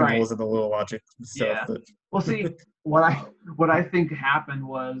just poking Right. holes in the little logic stuff. Yeah. But Well, see, what I think happened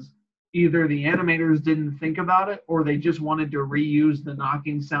was either the animators didn't think about it, or they just wanted to reuse the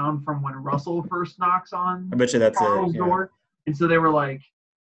knocking sound from when Russell first knocks on I bet you that's Carl's it. Yeah. door, and so they were like,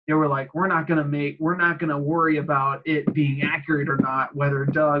 we're not gonna worry about it being accurate or not, whether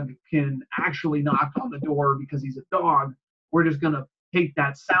Doug can actually knock on the door because he's a dog. We're just gonna take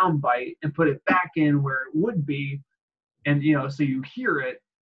that sound bite and put it back in where it would be, and so you hear it.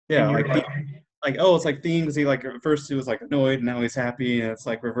 Yeah, and you're like oh, it's like themes. He like at first he was like annoyed, now he's happy, and it's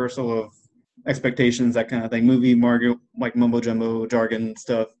like reversal of expectations, that kind of thing. Movie Margot like mumbo jumbo jargon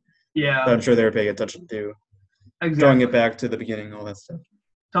stuff yeah, that I'm sure they were paying attention to, exactly. drawing it back to the beginning, all that stuff.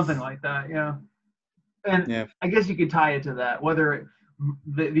 Something like that, yeah. And Yeah. I guess you could tie it to that, whether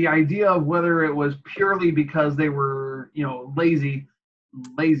the idea of whether it was purely because they were,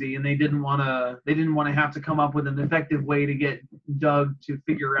 lazy, and they didn't want to have to come up with an effective way to get Doug to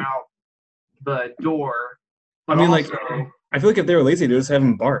figure out the door. I But mean, also, like, I feel like if they were lazy, they just have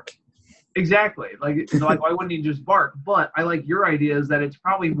him bark. exactly, like why wouldn't he just bark? But I like your idea is that it's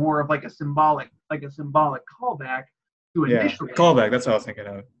probably more of like a symbolic callback to Yeah, initially callback. That's what I was thinking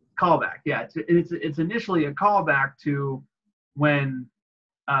of. callback. Yeah, it's initially a callback to when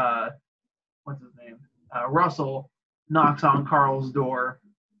what's his name Russell knocks on Carl's door.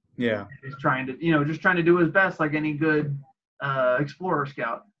 Yeah. He's trying to just trying to do his best like any good explorer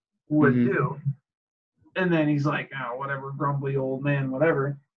scout would Mhm. do. And then he's like, oh, whatever, grumbly old man,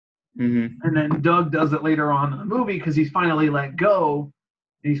 whatever. Mm-hmm. And then Doug does it later on in the movie because he's finally let go.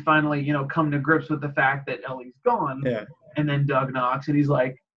 And he's finally, come to grips with the fact that Ellie's gone. Yeah. And then Doug knocks and he's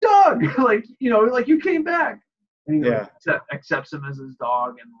like, Doug, like you came back. And he Yeah. accepts him as his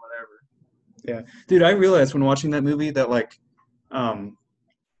dog and whatever. Yeah, dude, I realized when watching that movie that like,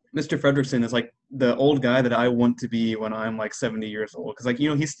 Mr. Fredrickson is like the old guy that I want to be when I'm like 70 years old. Because like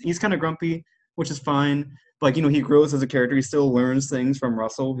he's kind of grumpy, which is fine. But like he grows as a character. He still learns things from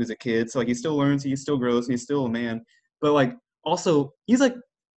Russell, who's a kid. So like he still learns, he still grows, he's still a man. But like also he's like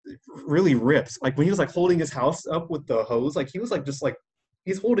really ripped. Like when he was like holding his house up with the hose, like he was like just like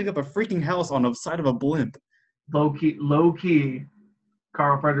he's holding up a freaking house on the side of a blimp. Low key,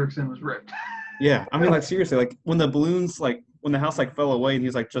 Carl Fredrickson was ripped. Yeah, I mean, like seriously, like when the balloons, like when the house like fell away, and he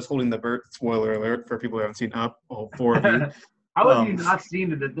was like just holding the bird. Spoiler alert for people who haven't seen Up, all four of you. How have you not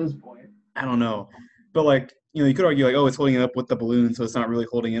seen it at this point? I don't know, but like you could argue like, oh, it's holding it up with the balloon, so it's not really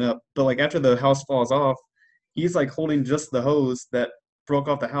holding it up. But like after the house falls off, he's like holding just the hose that broke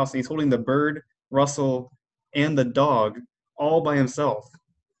off the house, and he's holding the bird, Russell, and the dog all by himself.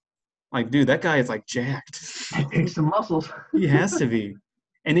 Like, dude, that guy is like jacked. It takes some muscles. He has to be.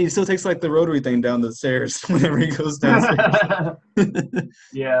 And he still takes like the rotary thing down the stairs whenever he goes downstairs.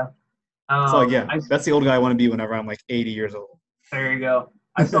 Yeah. So like, yeah, I that's the old guy I want to be whenever I'm like 80 years old. There you go.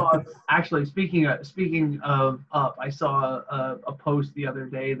 I saw actually speaking of Up, I saw a post the other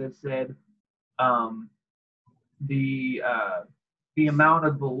day that said um, the uh, the amount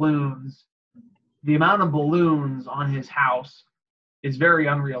of balloons on his house is very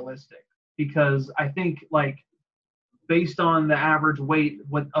unrealistic because I think like based on the average weight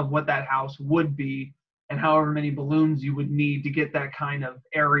of what that house would be and however many balloons you would need to get that kind of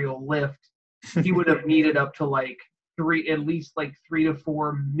aerial lift, he would have needed up to like at least like 3 to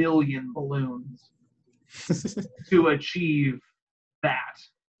 4 million balloons to achieve that.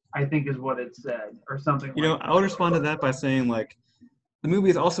 I think is what it said, or something. You know, I would respond to that by saying like the movie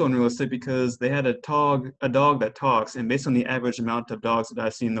is also unrealistic because they had a dog that talks, and based on the average amount of dogs that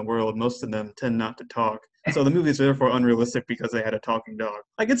I've seen in the world, most of them tend not to talk. So the movie is therefore unrealistic because they had a talking dog.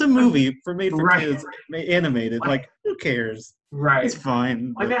 Like it's a movie made for Right. kids, animated. Like who cares? Right. It's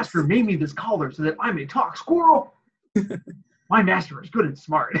fine. My but- master made me this collar so that I may talk squirrel. My master is good and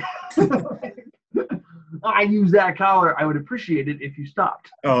smart. I use that collar. I would appreciate it if you stopped.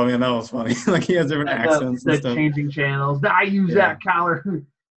 Oh man, that was funny. Like he has different accents and The stuff. changing channels. I use Yeah. that collar.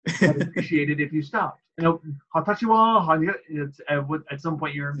 I'd appreciate it if you stopped. You know, Hatachiwa. It's at some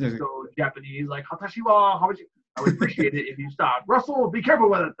point you're just go Japanese, like Hatachiwa. How would you? I would appreciate it if you stopped. Russell, be careful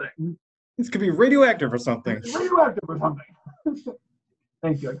with that thing. This could be radioactive or something. It's radioactive or something.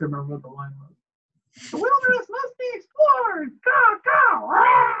 Thank you. I couldn't remember what the line was. The wilderness must be explored. Go, go.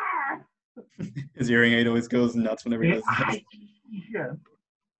 Rah! His hearing aid always goes nuts whenever he does that. Yeah. Have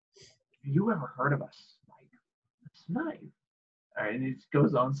you ever heard of a snipe? A snipe? All right, and it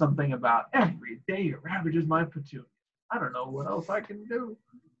goes on something about every day it ravages my petunia. I don't know what else I can do.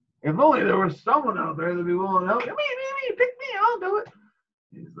 If only there was someone out there that'd be willing to help. Me, pick me, I'll do it.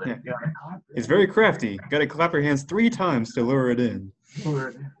 He's like, Yeah. gotta clap It's very crafty. Got to clap your hands 3 times to lure it in.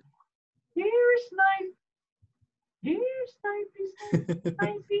 Lord. Here, snipe. Here, snipey,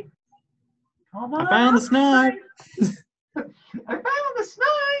 snipey. Come on. I found the snipe. I found the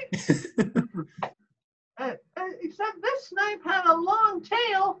snipe. Except this snipe had a long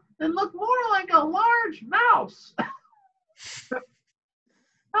tail and looked more like a large mouse.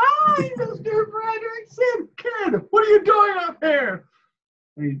 Hi, Mr. Fredrickson. Kid, what are you doing up here?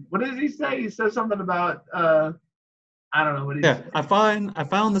 What does he say? He says something about, I don't know what he said. I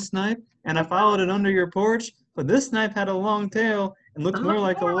found the snipe, and I followed it under your porch, but this snipe had a long tail and looked more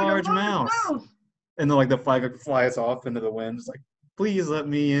like a large mouse. And then, like, the flag flies off into the wind. It's like, please let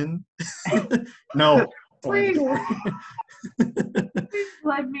me in. No. Please. Please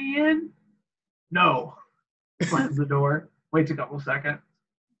let me in. No. Slams the door. Waits a couple seconds.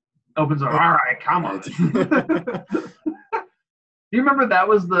 Opens the door. All right, come on. Do you remember that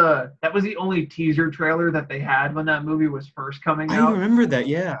was the only teaser trailer that they had when that movie was first coming out? I remember that,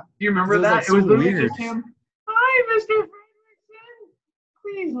 yeah. Do you remember It was, that? like, It was so literally weird. just him. Hi, Mr. Fredrickson.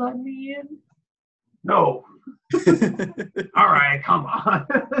 Please let me in. No. All right, come on.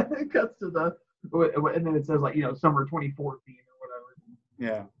 It cuts to the, and then it says like, summer 2014 or whatever.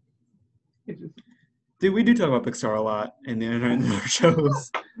 Yeah. It just, Dude, we do talk about Pixar a lot in our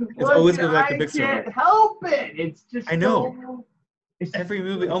shows. It's always go back to I Pixar. can't help it. It's just I know. So, it's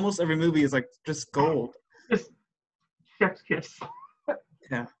Almost every movie is like just gold. just chef's kiss.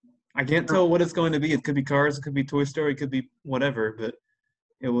 Yeah. I can't tell what it's going to be. It could be Cars, it could be Toy Story, it could be whatever, but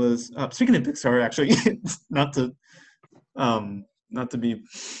it was speaking of Pixar actually, not to be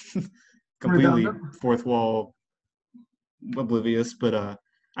completely Redundant. fourth wall oblivious, but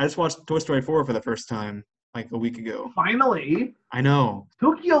I just watched Toy Story 4 for the first time like a week ago. Finally, I know.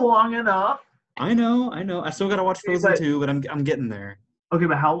 took you long enough. I know. I still got to watch Frozen 2, but I'm getting there. Okay,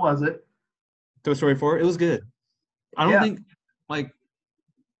 but how was it? Toy Story 4, it was good. I don't think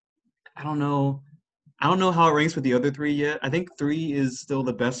I don't know how it ranks with the other 3 yet. I think 3 is still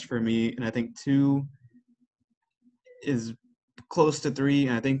the best for me, and I think 2 is close to 3,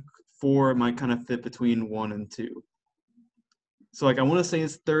 and I think 4 might kind of fit between 1 and 2. So like I want to say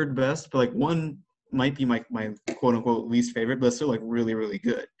it's third best, but like 1 might be my quote unquote least favorite, but it's still like really, really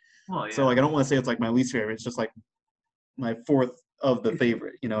good. Well, yeah. So like I don't want to say it's like my least favorite. It's just like my fourth of the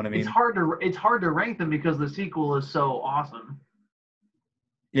favorite. You know what I mean? It's hard to rank them because the sequel is so awesome.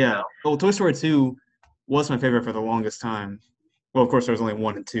 Yeah. Well, Toy Story 2 was my favorite for the longest time. Well, of course, there was only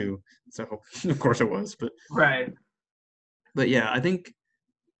 1 and 2, so of course it was. Right. But yeah, I think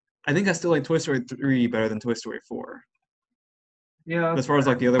I still like Toy Story 3 better than Toy Story 4. Yeah. As far as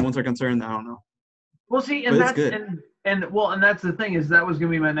like the other ones are concerned, I don't know. Well, see, But and it's good. and And that's the thing is that was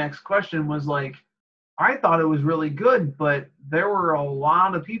gonna be my next question was like, I thought it was really good, but there were a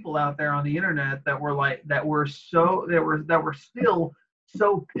lot of people out there on the internet that were like that were still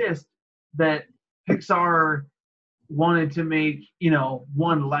so pissed that Pixar wanted to make,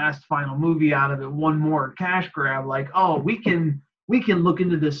 one last final movie out of it, one more cash grab, like, oh, we can look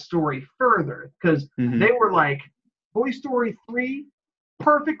into this story further. Because Mm-hmm. they were like, Toy Story 3,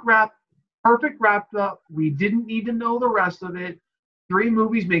 perfect wrapped up. We didn't need to know the rest of it. 3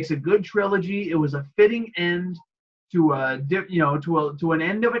 movies makes a good trilogy. It was a fitting end to to an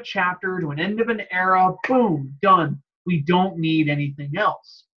end of a chapter, to an end of an era. Boom, done. We don't need anything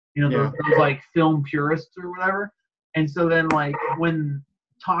else. Those like film purists or whatever. And so then like when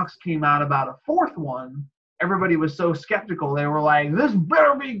talks came out about a 4th one, everybody was so skeptical. They were like, "This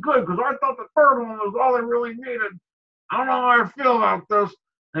better be good," because I thought the 3rd one was all they really needed. I don't know how I feel about this.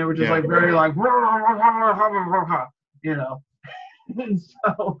 And they were just like very like, you know. And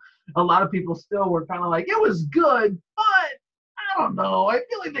so a lot of people still were kind of like, it was good, but I don't know. I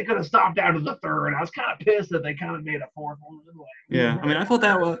feel like they could have stopped after the 3rd. I was kind of pissed that they kind of made a 4th one. Yeah, I mean, I felt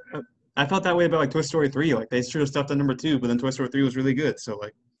that way about like Toy Story 3. Like they should have stopped at number 2, but then Toy Story 3 was really good. So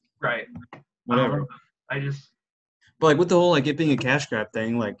like, right, whatever. But like with the whole like it being a cash grab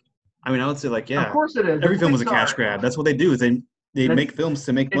thing, like, I mean, I would say like, yeah, of course it is. Every film was a cash grab. That's what they do. Is they make films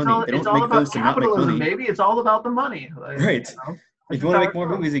to make money. They don't make films to not make money. Baby. It's all about the money. Right. If you want to make more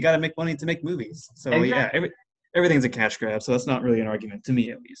movies, you got to make money to make movies. So exactly. Yeah, everything's a cash grab. So that's not really an argument to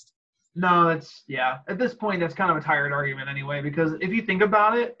me, at least. No, at this point, that's kind of a tired argument anyway. Because if you think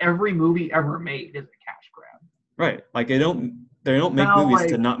about it, every movie ever made is a cash grab. Right. Like they don't make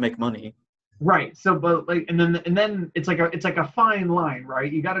movies to not make money. Right. So, but like, and then it's like a fine line, right?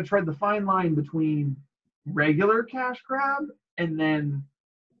 You got to tread the fine line between regular cash grab and then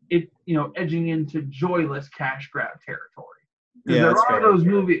edging into joyless cash grab territory. Yeah,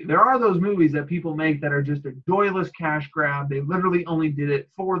 there are those movies that people make that are just a joyless cash grab. They literally only did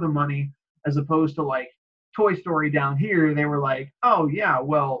it for the money, as opposed to like Toy Story down here. They were like, oh yeah,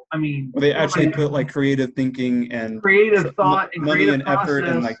 well, I mean, they actually put like creative thinking and creative thought and money creative and process. effort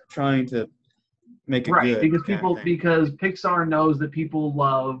and like trying to make it right, good. because Pixar knows that people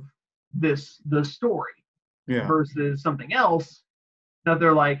love the story versus something else that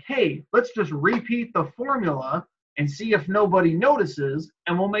they're like, hey, let's just repeat the formula and see if nobody notices,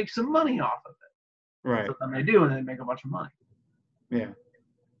 and we'll make some money off of it. Right. So then they do, and they make a bunch of money. Yeah.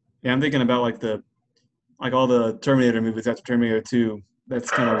 Yeah, I'm thinking about like all the Terminator movies after Terminator 2.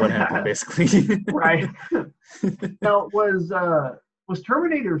 That's kind of what happened, basically. Right. Now, was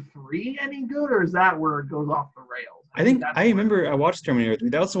Terminator 3 any good, or is that where it goes off the rails? I remember I watched Terminator 3.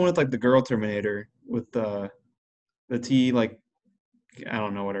 That was the one with like the girl Terminator with the T, like, I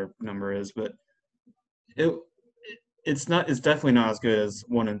don't know what her number is, but it's definitely not as good as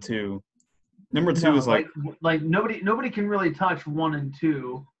 1 and 2. Number 2 is like nobody can really touch 1 and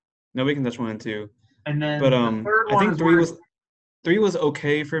 2. Nobody can touch 1 and 2. And then but the third I one think 3 was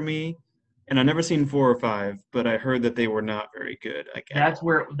okay for me, and I've never seen 4 or 5, but I heard that they were not very good. That's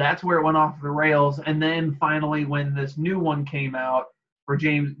where it went off the rails. And then finally, when this new one came out, where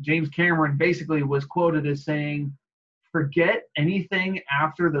James Cameron basically was quoted as saying, "Forget anything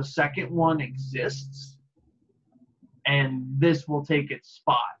after the second one exists, and this will take its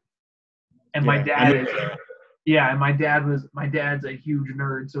spot." And my dad and my dad's a huge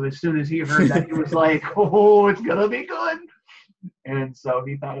nerd. So as soon as he heard that, he was like, "Oh, it's gonna be good." And so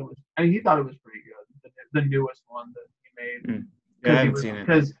he thought it was pretty good. The newest one that he made. Yeah, I haven't seen it.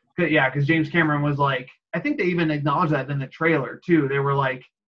 Because James Cameron was like, I think they even acknowledged that in the trailer too. They were like,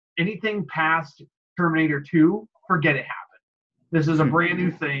 anything past Terminator 2, forget it happened. This is a brand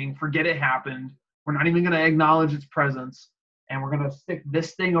new thing. Forget it happened. We're not even going to acknowledge its presence, and we're going to stick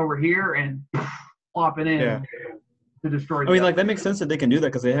this thing over here and plop it in to destroy. I mean, like that makes sense that they can do that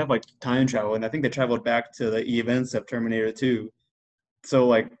because they have like time travel, and I think they traveled back to the events of Terminator 2. So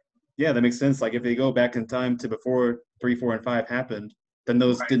like, yeah, that makes sense. Like if they go back in time to before 3, 4, and 5 happened, then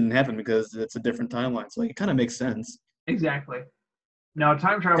those didn't happen because it's a different timeline. So like, it kind of makes sense. Exactly. Now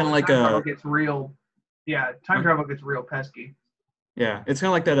time travel gets real. Yeah, time travel gets real pesky. Yeah, it's kind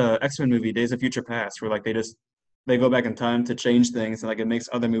of like that X-Men movie, Days of Future Past, where like they go back in time to change things, and like it makes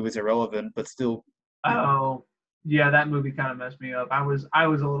other movies irrelevant, but still. Oh, yeah, that movie kind of messed me up. I was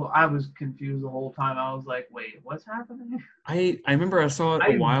confused the whole time. I was like, wait, what's happening? I remember I saw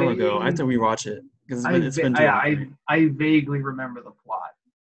it a while ago. I have to rewatch it because it's been too long. I vaguely remember the plot.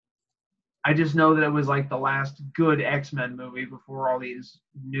 I just know that it was like the last good X-Men movie before all these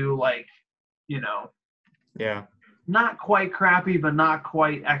new, like, yeah, not quite crappy, but not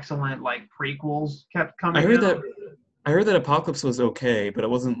quite excellent, like prequels kept coming. I heard I heard that Apocalypse was okay, but it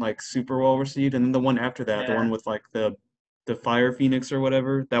wasn't like super well received. And then the one after that, the Yeah. one with like the Fire Phoenix or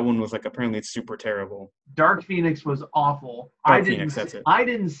whatever, that one was like apparently super terrible. Dark Phoenix was awful. Dark Phoenix, that's it. I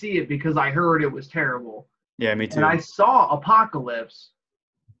didn't see it because I heard it was terrible. Yeah, me And I too. saw Apocalypse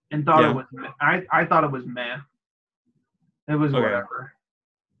and thought it Yeah. was I thought it was meh. It was Okay. whatever.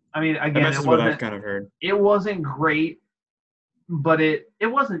 I mean, That again, matches what I've kind of heard. it wasn't great, but it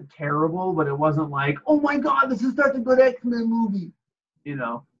wasn't terrible, but it wasn't like, oh my god, this is such a good X-Men movie. You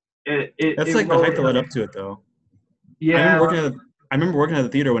know, That's it like the hype that led rode. up to it, though. I Yeah, remember working at I remember working at the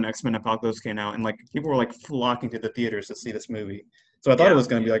theater when X-Men Apocalypse came out, and like people were like flocking to the theaters to see this movie. So I thought it yeah. was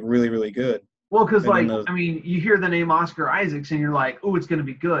going to be like really, really good. Well, because And then like I mean, you hear the name Oscar Isaacs and you're like, oh, it's gonna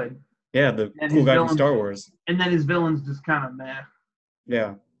be good. the And cool his guy from villains, Star Wars. and then his villains just kind of meh.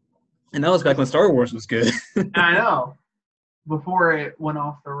 Yeah, and that was back when Star Wars was good. I know. Before it went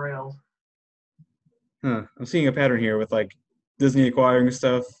off the rails. Huh. I'm seeing a pattern here with like Disney acquiring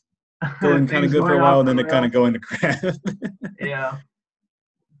stuff, going kind of Things good for going a while, off and the then it kind of rails. going to crap. Yeah.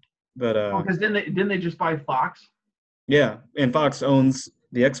 But Well, because didn't they just buy Fox? yeah, and Fox owns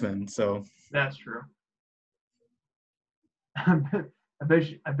the X-Men, so That's true.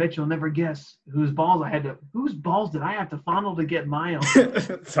 I bet you'll never guess whose balls did I have to fondle to get Miles?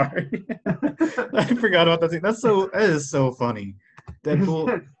 sorry, I forgot about that thing. That is so funny.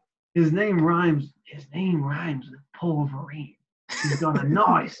 Deadpool. His name rhymes. His name rhymes with Wolverine. He's gonna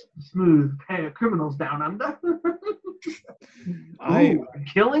nice, smooth pay criminals down under. Ooh,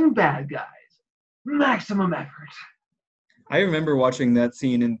 killing bad guys. Maximum effort. I remember watching that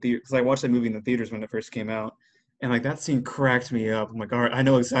scene in theater because I watched that movie in the theaters when it first came out, and like that scene cracked me up. I'm like, all right, I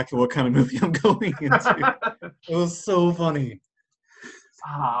know exactly what kind of movie I'm going into. It was so funny.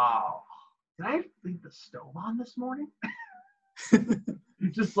 Oh, did I leave the stove on this morning?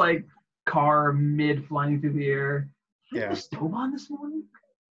 Just like car mid flying through the air. Leave Yeah, the stove on this morning?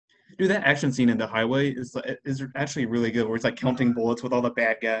 dude, that action scene in the highway is actually really good. Where it's like counting bullets with all the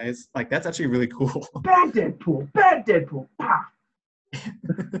bad guys. Like that's actually really cool. Bad Deadpool. Bad Deadpool. Pah.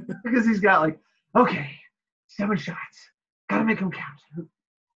 Because he's got like, okay, 7 shots. Gotta make them count.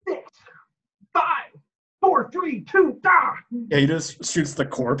 6, 5, 4, 3, 2, da! Yeah, he just shoots the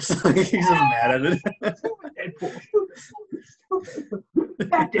corpse. He's just mad at it. Stupid Deadpool. Stupid.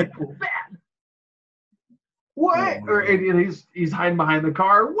 Bad Deadpool. Bad. What? Oh, Or and he's hiding behind the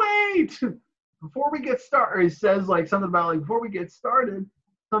car. Wait! Before we get started, he says like something about like before we get started,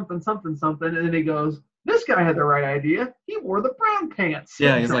 something, and then he goes, "This guy had the right idea. He wore the brown pants."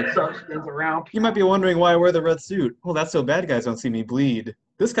 Yeah, he's like, substance around. you might be wondering why I wear the red suit. Well, that's so bad guys don't see me bleed.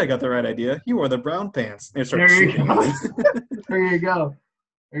 This guy got the right idea. He wore the brown pants. They start There you shooting go. him. There you go.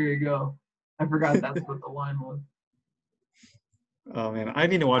 There you go. I forgot that's what the line was. Oh man, I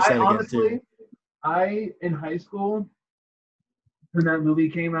need to watch that again Honestly, too. in high school, when that movie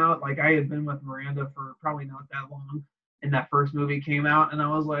came out, like I had been with Miranda for probably not that long, and that first movie came out, and I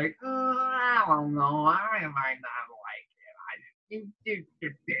was like, I don't know, I might not like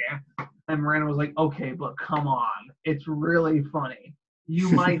it. And Miranda was like, okay, but come on, it's really funny. You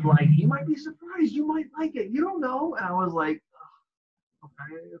might be surprised, you might like it. You don't know. And I was like,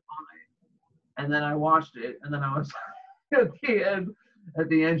 okay, fine. And then I watched it, and then I was at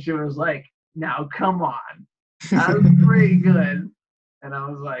the end, she was like, now come on. That was pretty good. And I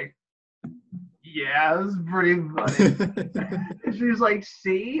was like, yeah, it was pretty funny. And she was like,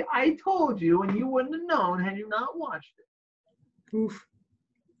 see, I told you, and you wouldn't have known had you not watched it. Oof.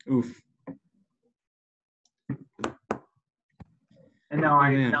 Oof. And now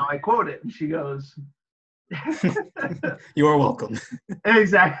I quote it, and she goes, You are welcome.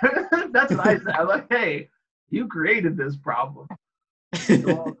 exactly. That's what I said. I'm like, hey, you created this problem. You're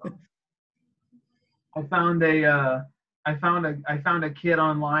welcome. I found a kid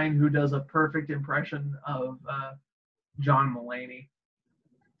online who does a perfect impression of John Mulaney.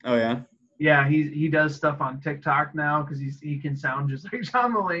 Oh yeah. Yeah, he does stuff on TikTok now because he can sound just like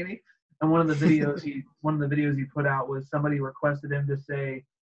John Mulaney. And one of the videos he put out was somebody requested him to say,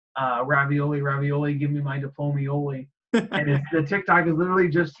 "Ravioli, ravioli, give me my diplomioli." And the TikTok is literally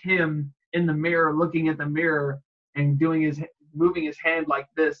just him in the mirror, looking at the mirror and moving his hand like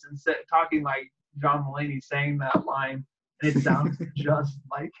this and talking like John Mulaney, saying that line. And it sounds just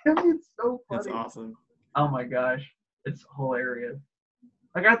like him. It's so funny. That's awesome. Oh my gosh, it's hilarious.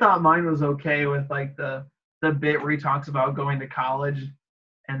 Like I thought mine was okay with like the bit where he talks about going to college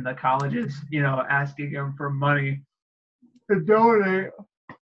and the colleges, asking him for money to donate,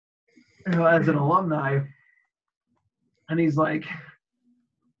 as an alumni. And he's like,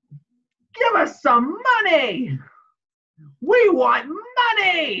 give us some money. We want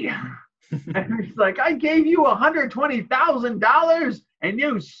money. And he's like, I gave you $120,000 and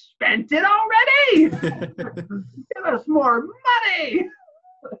you spent it already. Give us more money.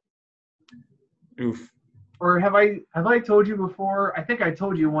 Oof. Or have I told you before? I think I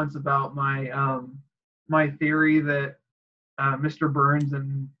told you once about my theory that Mr. Burns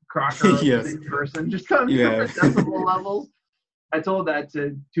and Crocker are the Yes. same person, just on Yeah. different decibel levels. I told that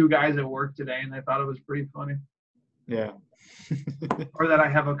to two guys at work today, and they thought it was pretty funny. Yeah. Or that I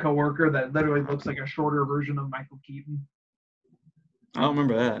have a coworker that literally looks like a shorter version of Michael Keaton. I don't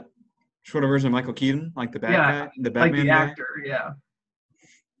remember that. Shorter version of Michael Keaton, like the bad guy, the like Batman the guy. actor, yeah.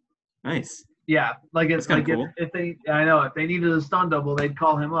 Nice. Yeah, like it's That's like kinda cool. if they needed a stunt double, they'd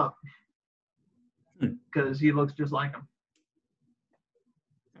call him up Hmm. because he looks just like him.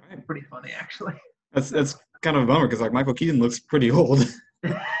 All right. Pretty funny, actually. That's kind of a bummer because like Michael Keaton looks pretty old.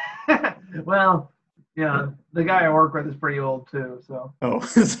 Well, yeah, the guy I work with is pretty old too, so Oh. I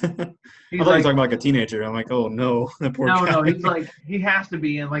he's thought you were like, talking about like a teenager. I'm like, oh no, that poor guy. no, he's like he has to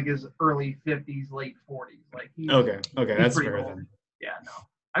be in like his early 50s, late 40s. Like Okay, he's that's pretty fair old. then. Yeah, no,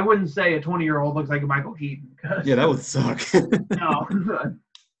 I wouldn't say a 20-year-old looks like a Michael Keaton. Yeah, that would suck. No.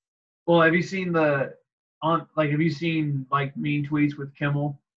 Well, have you seen have you seen like mean tweets with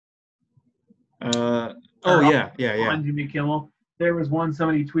Kimmel? Oh Or yeah. on Jimmy Kimmel? There was one,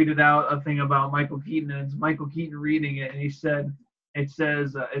 somebody tweeted out a thing about Michael Keaton, and it's Michael Keaton reading it, and he said, it said,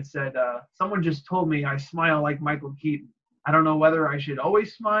 someone just told me I smile like Michael Keaton. I don't know whether I should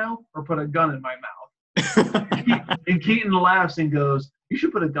always smile or put a gun in my mouth. And Keaton laughs and goes, you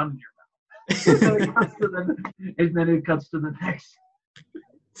should put a gun in your mouth. And then it cuts to the next.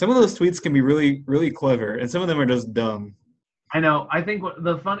 Some of those tweets can be really, really clever, and some of them are just dumb. I know. I think one of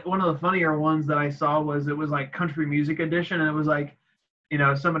the funnier ones that I saw was it was like country music edition, and it was like,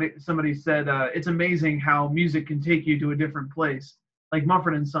 somebody said it's amazing how music can take you to a different place. Like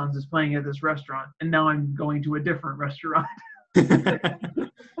Mumford and Sons is playing at this restaurant, and now I'm going to a different restaurant. That's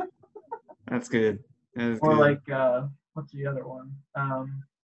good. That is Or good. like what's the other one?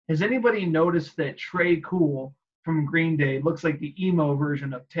 Has anybody noticed that Trey Cool from Green Day looks like the emo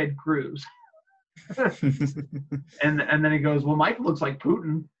version of Ted Cruz? And then he goes, well, Mike looks like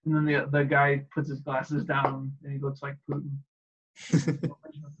Putin. And then the guy puts his glasses down and he looks like Putin.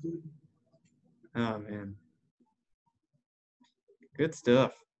 Oh man, good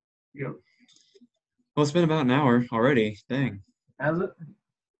stuff. Yep. Well, it's been about an hour already. Dang. Has it?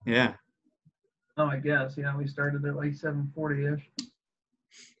 Yeah. Oh, I guess. Yeah, we started at like 7:40ish.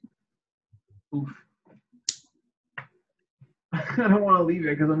 Oof. I don't want to leave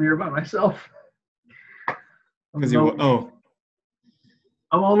it because I'm here by myself. Because I'm all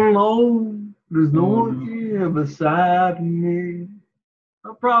alone. There's no one here beside me.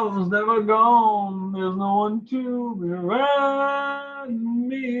 My problem's never gone. There's no one to be around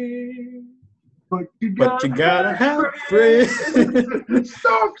me. But you gotta have friends.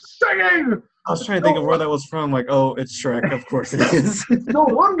 Stop singing! I was trying to think of where that was from. Like, oh, it's Shrek. Of course it is. No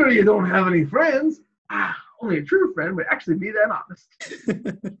wonder you don't have any friends. Only a true friend would actually be that honest.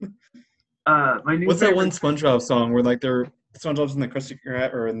 My new What's that favorite- one SpongeBob song where like SpongeBob's in the Krusty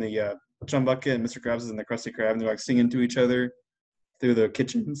Krab or in the Chum Bucket and Mr. Krabs is in the Krusty Krab and they're like singing to each other through the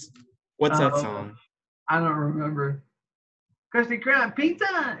kitchens? What's that song? I don't remember. Krusty Krab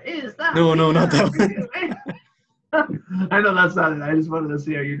pizza is that? No, not that one. I know that's not it. I just wanted to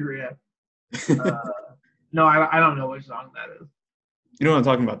see how you'd react. No, I don't know which song that is. You know what I'm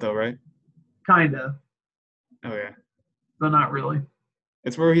talking about though, right? Kinda, Oh yeah. but not really.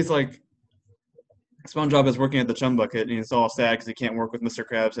 It's where he's like, SpongeBob is working at the Chum Bucket and he's all sad because he can't work with Mr.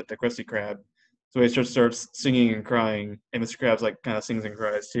 Krabs at the Krusty Krab. So he just starts singing and crying, and Mr. Krabs like kind of sings and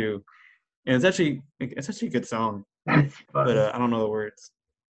cries too. And it's actually a good song, That's funny. but I don't know the words.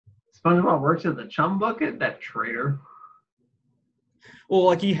 SpongeBob works at the Chum Bucket? That traitor. Well,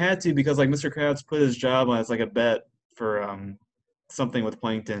 like he had to because like Mr. Krabs put his job as like a bet for something with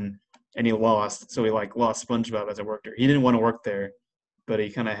Plankton, and he lost. So he like lost SpongeBob as a worker. He didn't want to work there, but he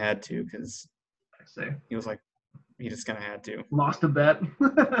kind of had to because I see. he was like he just kind of had to. Lost a bet.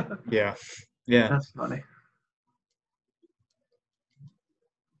 Yeah. That's funny.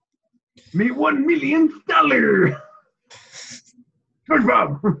 Me $1 million.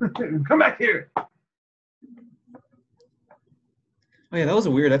 SpongeBob, come back here. Oh yeah, that was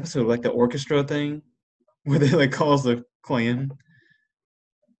a weird episode, like the orchestra thing, where they like calls the clan.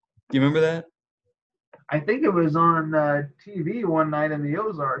 Do you remember that? I think it was on TV one night in the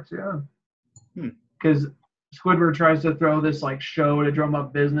Ozarks, yeah. Because Squidward tries to throw this like show to drum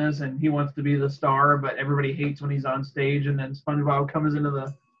up business, and he wants to be the star, but everybody hates when he's on stage. And then SpongeBob comes into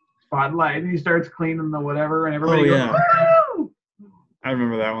the spotlight and he starts cleaning the whatever, and everybody goes, yeah. woo! I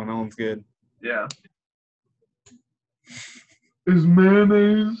remember that one. That one's good. Yeah. Is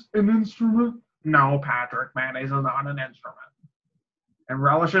mayonnaise an instrument? No, Patrick. Mayonnaise is not an instrument. And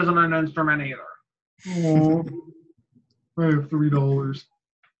relish isn't an instrument either. Oh, I have $3.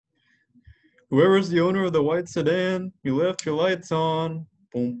 Whoever's the owner of the white sedan, you left your lights on.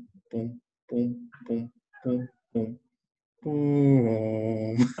 Boom, boom, boom, boom, boom, boom,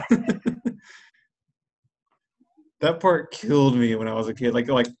 boom. That part killed me when I was a kid.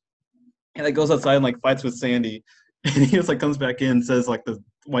 And like goes outside and like fights with Sandy, and he just like comes back in and says like the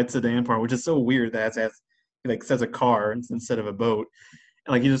white sedan part, which is so weird that he like says a car instead of a boat,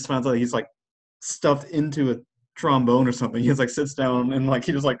 and like he just finds out he's like stuffed into a trombone or something. He just like sits down and like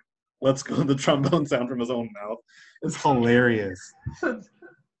he just like lets go of the trombone sound from his own mouth. It's hilarious. The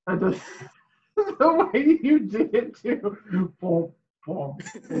way you did it too. Boom, boom,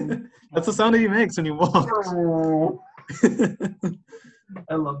 boom. That's the sound he makes when he walks.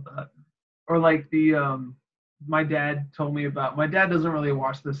 I love that. Or like my dad told me about. My dad doesn't really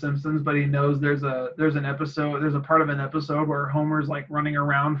watch The Simpsons, but he knows there's a part of an episode where Homer's like running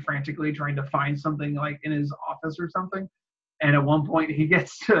around frantically trying to find something like in his office or something, and at one point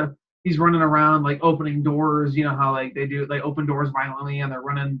he's running around like opening doors. You know how like they open doors violently and they're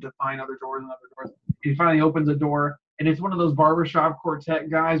running to find other doors and other doors. He finally opens a door. And it's one of those barbershop quartet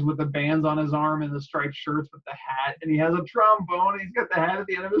guys with the bands on his arm and the striped shirts with the hat. And he has a trombone. And he's got the hat at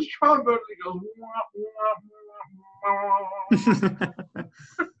the end of his trombone. And he goes, wah, wah, wah.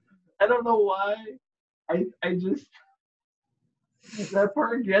 I don't know why. I just, that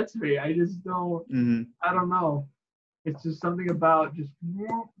part gets me. I just don't, I don't know. It's just something about just.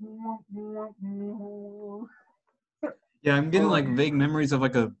 Yeah, I'm getting like vague memories of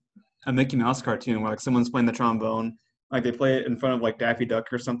like a Mickey Mouse cartoon where like someone's playing the trombone. Like they play it in front of like Daffy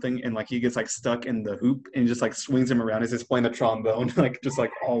Duck or something, and like he gets like stuck in the hoop and just like swings him around as he's playing the trombone, like just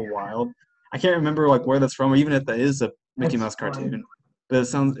like all wild. I can't remember like where that's from, or even if that is a Mickey Mouse cartoon.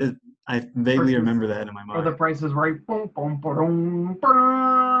 But I vaguely remember that in my mind. Or The Price is Right. Boom, boom, boom,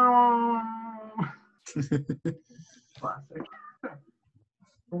 boom. Classic.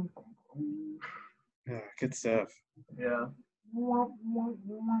 Yeah, good stuff. Yeah.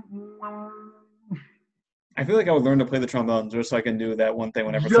 I feel like I would learn to play the trombone just so I can do that one thing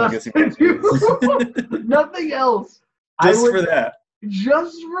whenever someone gets me. Nothing else. Just for that.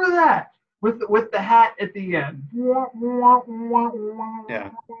 Just for that. With the hat at the end. Yeah.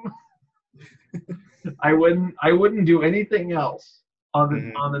 I wouldn't do anything else on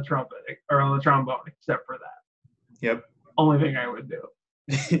the trumpet or on the trombone except for that. Yep. Only thing I would do.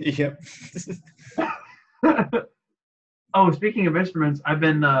 Yep. Oh, speaking of instruments, I've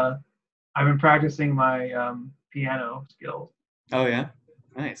been practicing my piano skills. Oh yeah,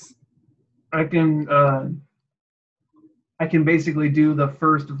 nice. I can basically do the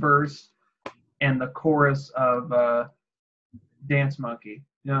first verse and the chorus of Dance Monkey.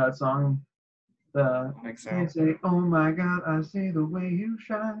 You know that song? I think so. They say, "Oh my God, I see the way you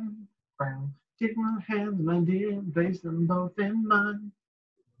shine. Take my hands, my dear, and place them both in mine."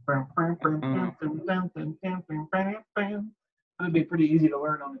 It would be pretty easy to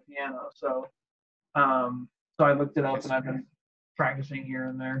learn on the piano. So I looked it up and I've been practicing here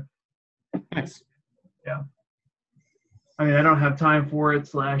and there. Nice. Yeah. I mean, I don't have time for it,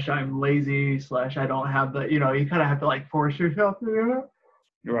 / I'm lazy, / I don't have the, you kind of have to like force yourself to do it.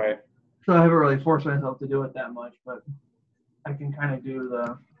 Right. So I haven't really forced myself to do it that much, but I can kind of do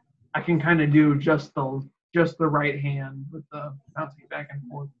just the right hand with the bouncing back and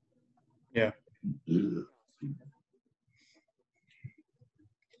forth. Yeah.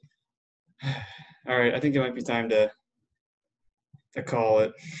 All right, I think it might be time to call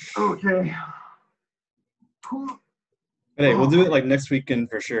it. Okay. But hey, we'll do it like next weekend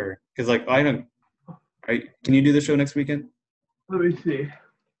for sure. Because like can you do the show next weekend? Let me see.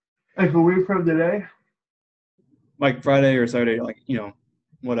 Like a week from today? Like Friday or Saturday, like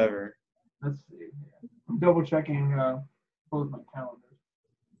whatever. Let's see. I'm double checking both my calendars.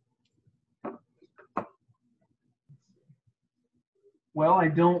 Well, I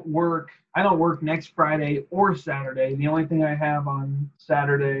don't work next Friday or Saturday. The only thing I have on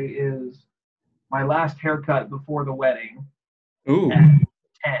Saturday is my last haircut before the wedding. Ooh. At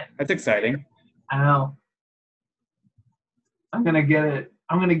 10. That's exciting. I know. I'm gonna get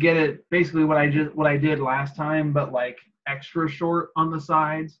it basically what I did last time, but like extra short on the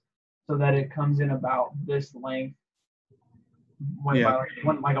sides so that it comes in about this length when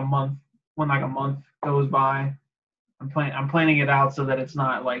like a month goes by. I'm planning it out so that it's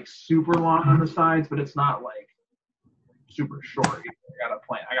not like super long on the sides, but it's not like super short. I gotta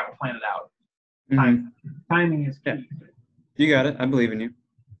plan it out. Timing is key. You got it. I believe in you.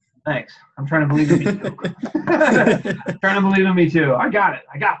 Thanks. I'm trying to believe in me too. Trying to believe in me too. I got it.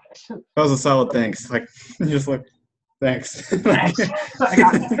 I got this. That was a solid thanks. Like, you just like, thanks. Thanks. I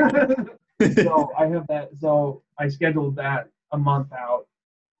got it. So I have that. So I scheduled that a month out,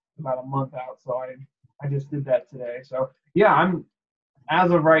 about a month out. So I just did that today. So yeah,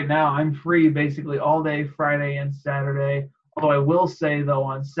 as of right now, I'm free basically all day Friday and Saturday. Although I will say though,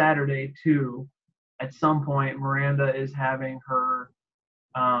 on Saturday too, at some point Miranda is having her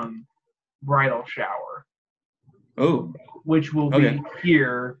bridal shower, Oh, which will okay. be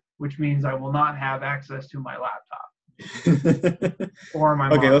here, which means I will not have access to my laptop or my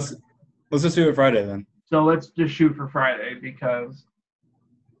Okay, monitor. let's just do it Friday then. So let's just shoot for Friday because,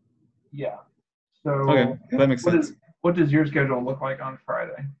 yeah. So Okay, yeah, that makes sense. What does your schedule look like on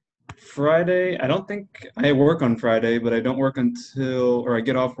Friday? Friday, I don't think I work on Friday, but I don't work or I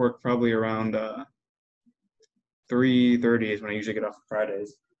get off work probably around 3:30 is when I usually get off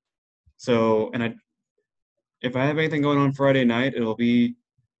Fridays. So, if I have anything going on Friday night, it'll be,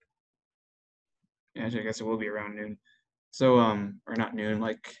 actually, I guess it will be around noon. So, or not noon,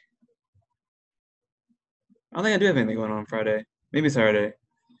 like, I don't think I do have anything going on Friday. Maybe Saturday.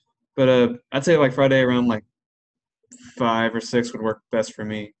 But I'd say like Friday around like 5 or 6 would work best for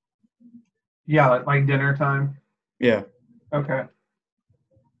me. Yeah, like dinner time. Yeah. Okay.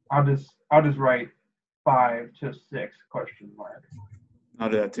 I'll just write 5 to 6 question mark. I'll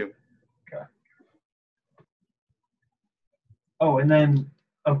do that too. Okay. Oh, and then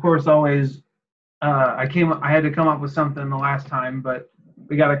of course always I had to come up with something the last time, but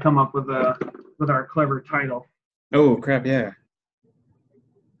we got to come up with our clever title. Oh crap! Yeah.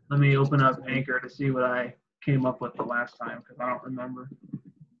 Let me open up Anchor to see what I came up with the last time because I don't remember.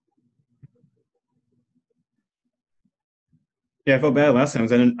 Yeah, I felt bad last time. I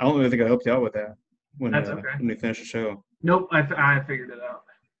don't really think I helped you out with that That's okay. when we finished the show. Nope, I figured it out.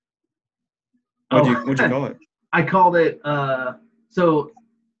 What'd you call it? I called it so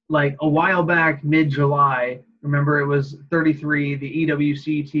like a while back, mid-July. Remember, it was 33, the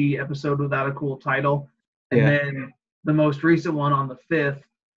EWCT episode without a cool title, and then the most recent one on the 5th,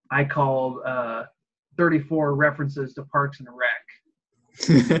 I called 34 references to Parks and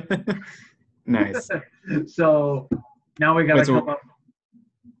Rec. Nice. So now we gotta come up.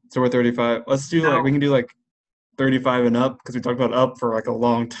 So we're 35. Let's do we can do like 35 and up because we talked about up for like a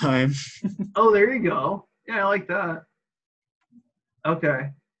long time. Oh, there you go. Yeah, I like that. Okay.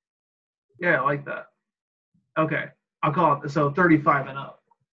 Yeah, I like that. Okay. I'll call it 35 and up.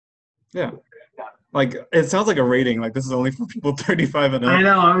 Yeah. Like it sounds like a rating. Like this is only for people 35 and up. I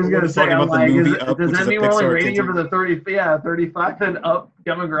know. I was gonna say, I'm like, does that mean we're only rating it for the 35 and up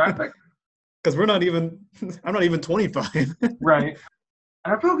demographic? Because I'm not even 25. Right.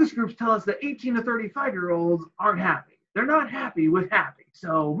 Our focus groups tell us that 18 to 35-year-olds aren't happy. They're not happy with happy.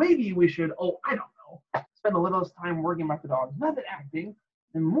 So maybe we should, I don't know, spend a little time working about the dog's method acting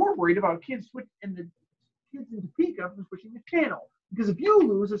and more worried about kids into Pika and switching the channel. Because if you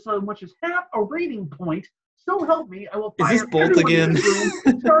lose as so much as half a rating point, so help me, I will fire Bolt again?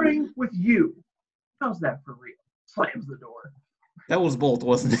 Room, starting with you. How's that for real? Slams the door. That was Bolt,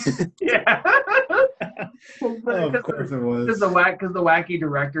 wasn't it? Yeah. Of course it was. Because the wacky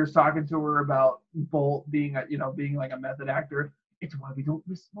director's talking to her about Bolt being like a method actor. It's why we don't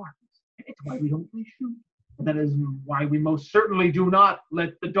miss marks. It's why we don't reshoot. And that is why we most certainly do not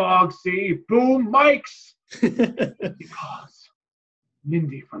let the dog see boom mics. Because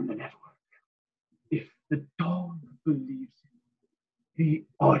Mindy from the network, if the dog believes it, the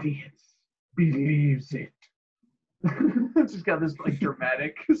audience believes it. It's just got this like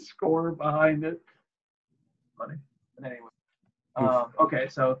dramatic score behind it. Funny. But anyway. Okay,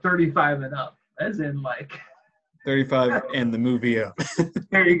 so 35 and up, as in like 35 and the movie up.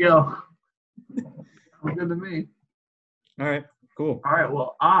 There you go. Sounds good to me. All right, cool. All right,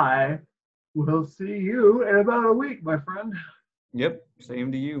 well, I will see you in about a week, my friend. Yep,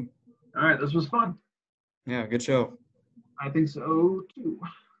 same to you. All right, this was fun. Yeah, good show. I think so, too.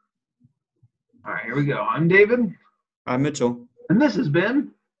 All right, here we go. I'm David. I'm Mitchell. And this has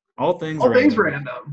been All Things Random.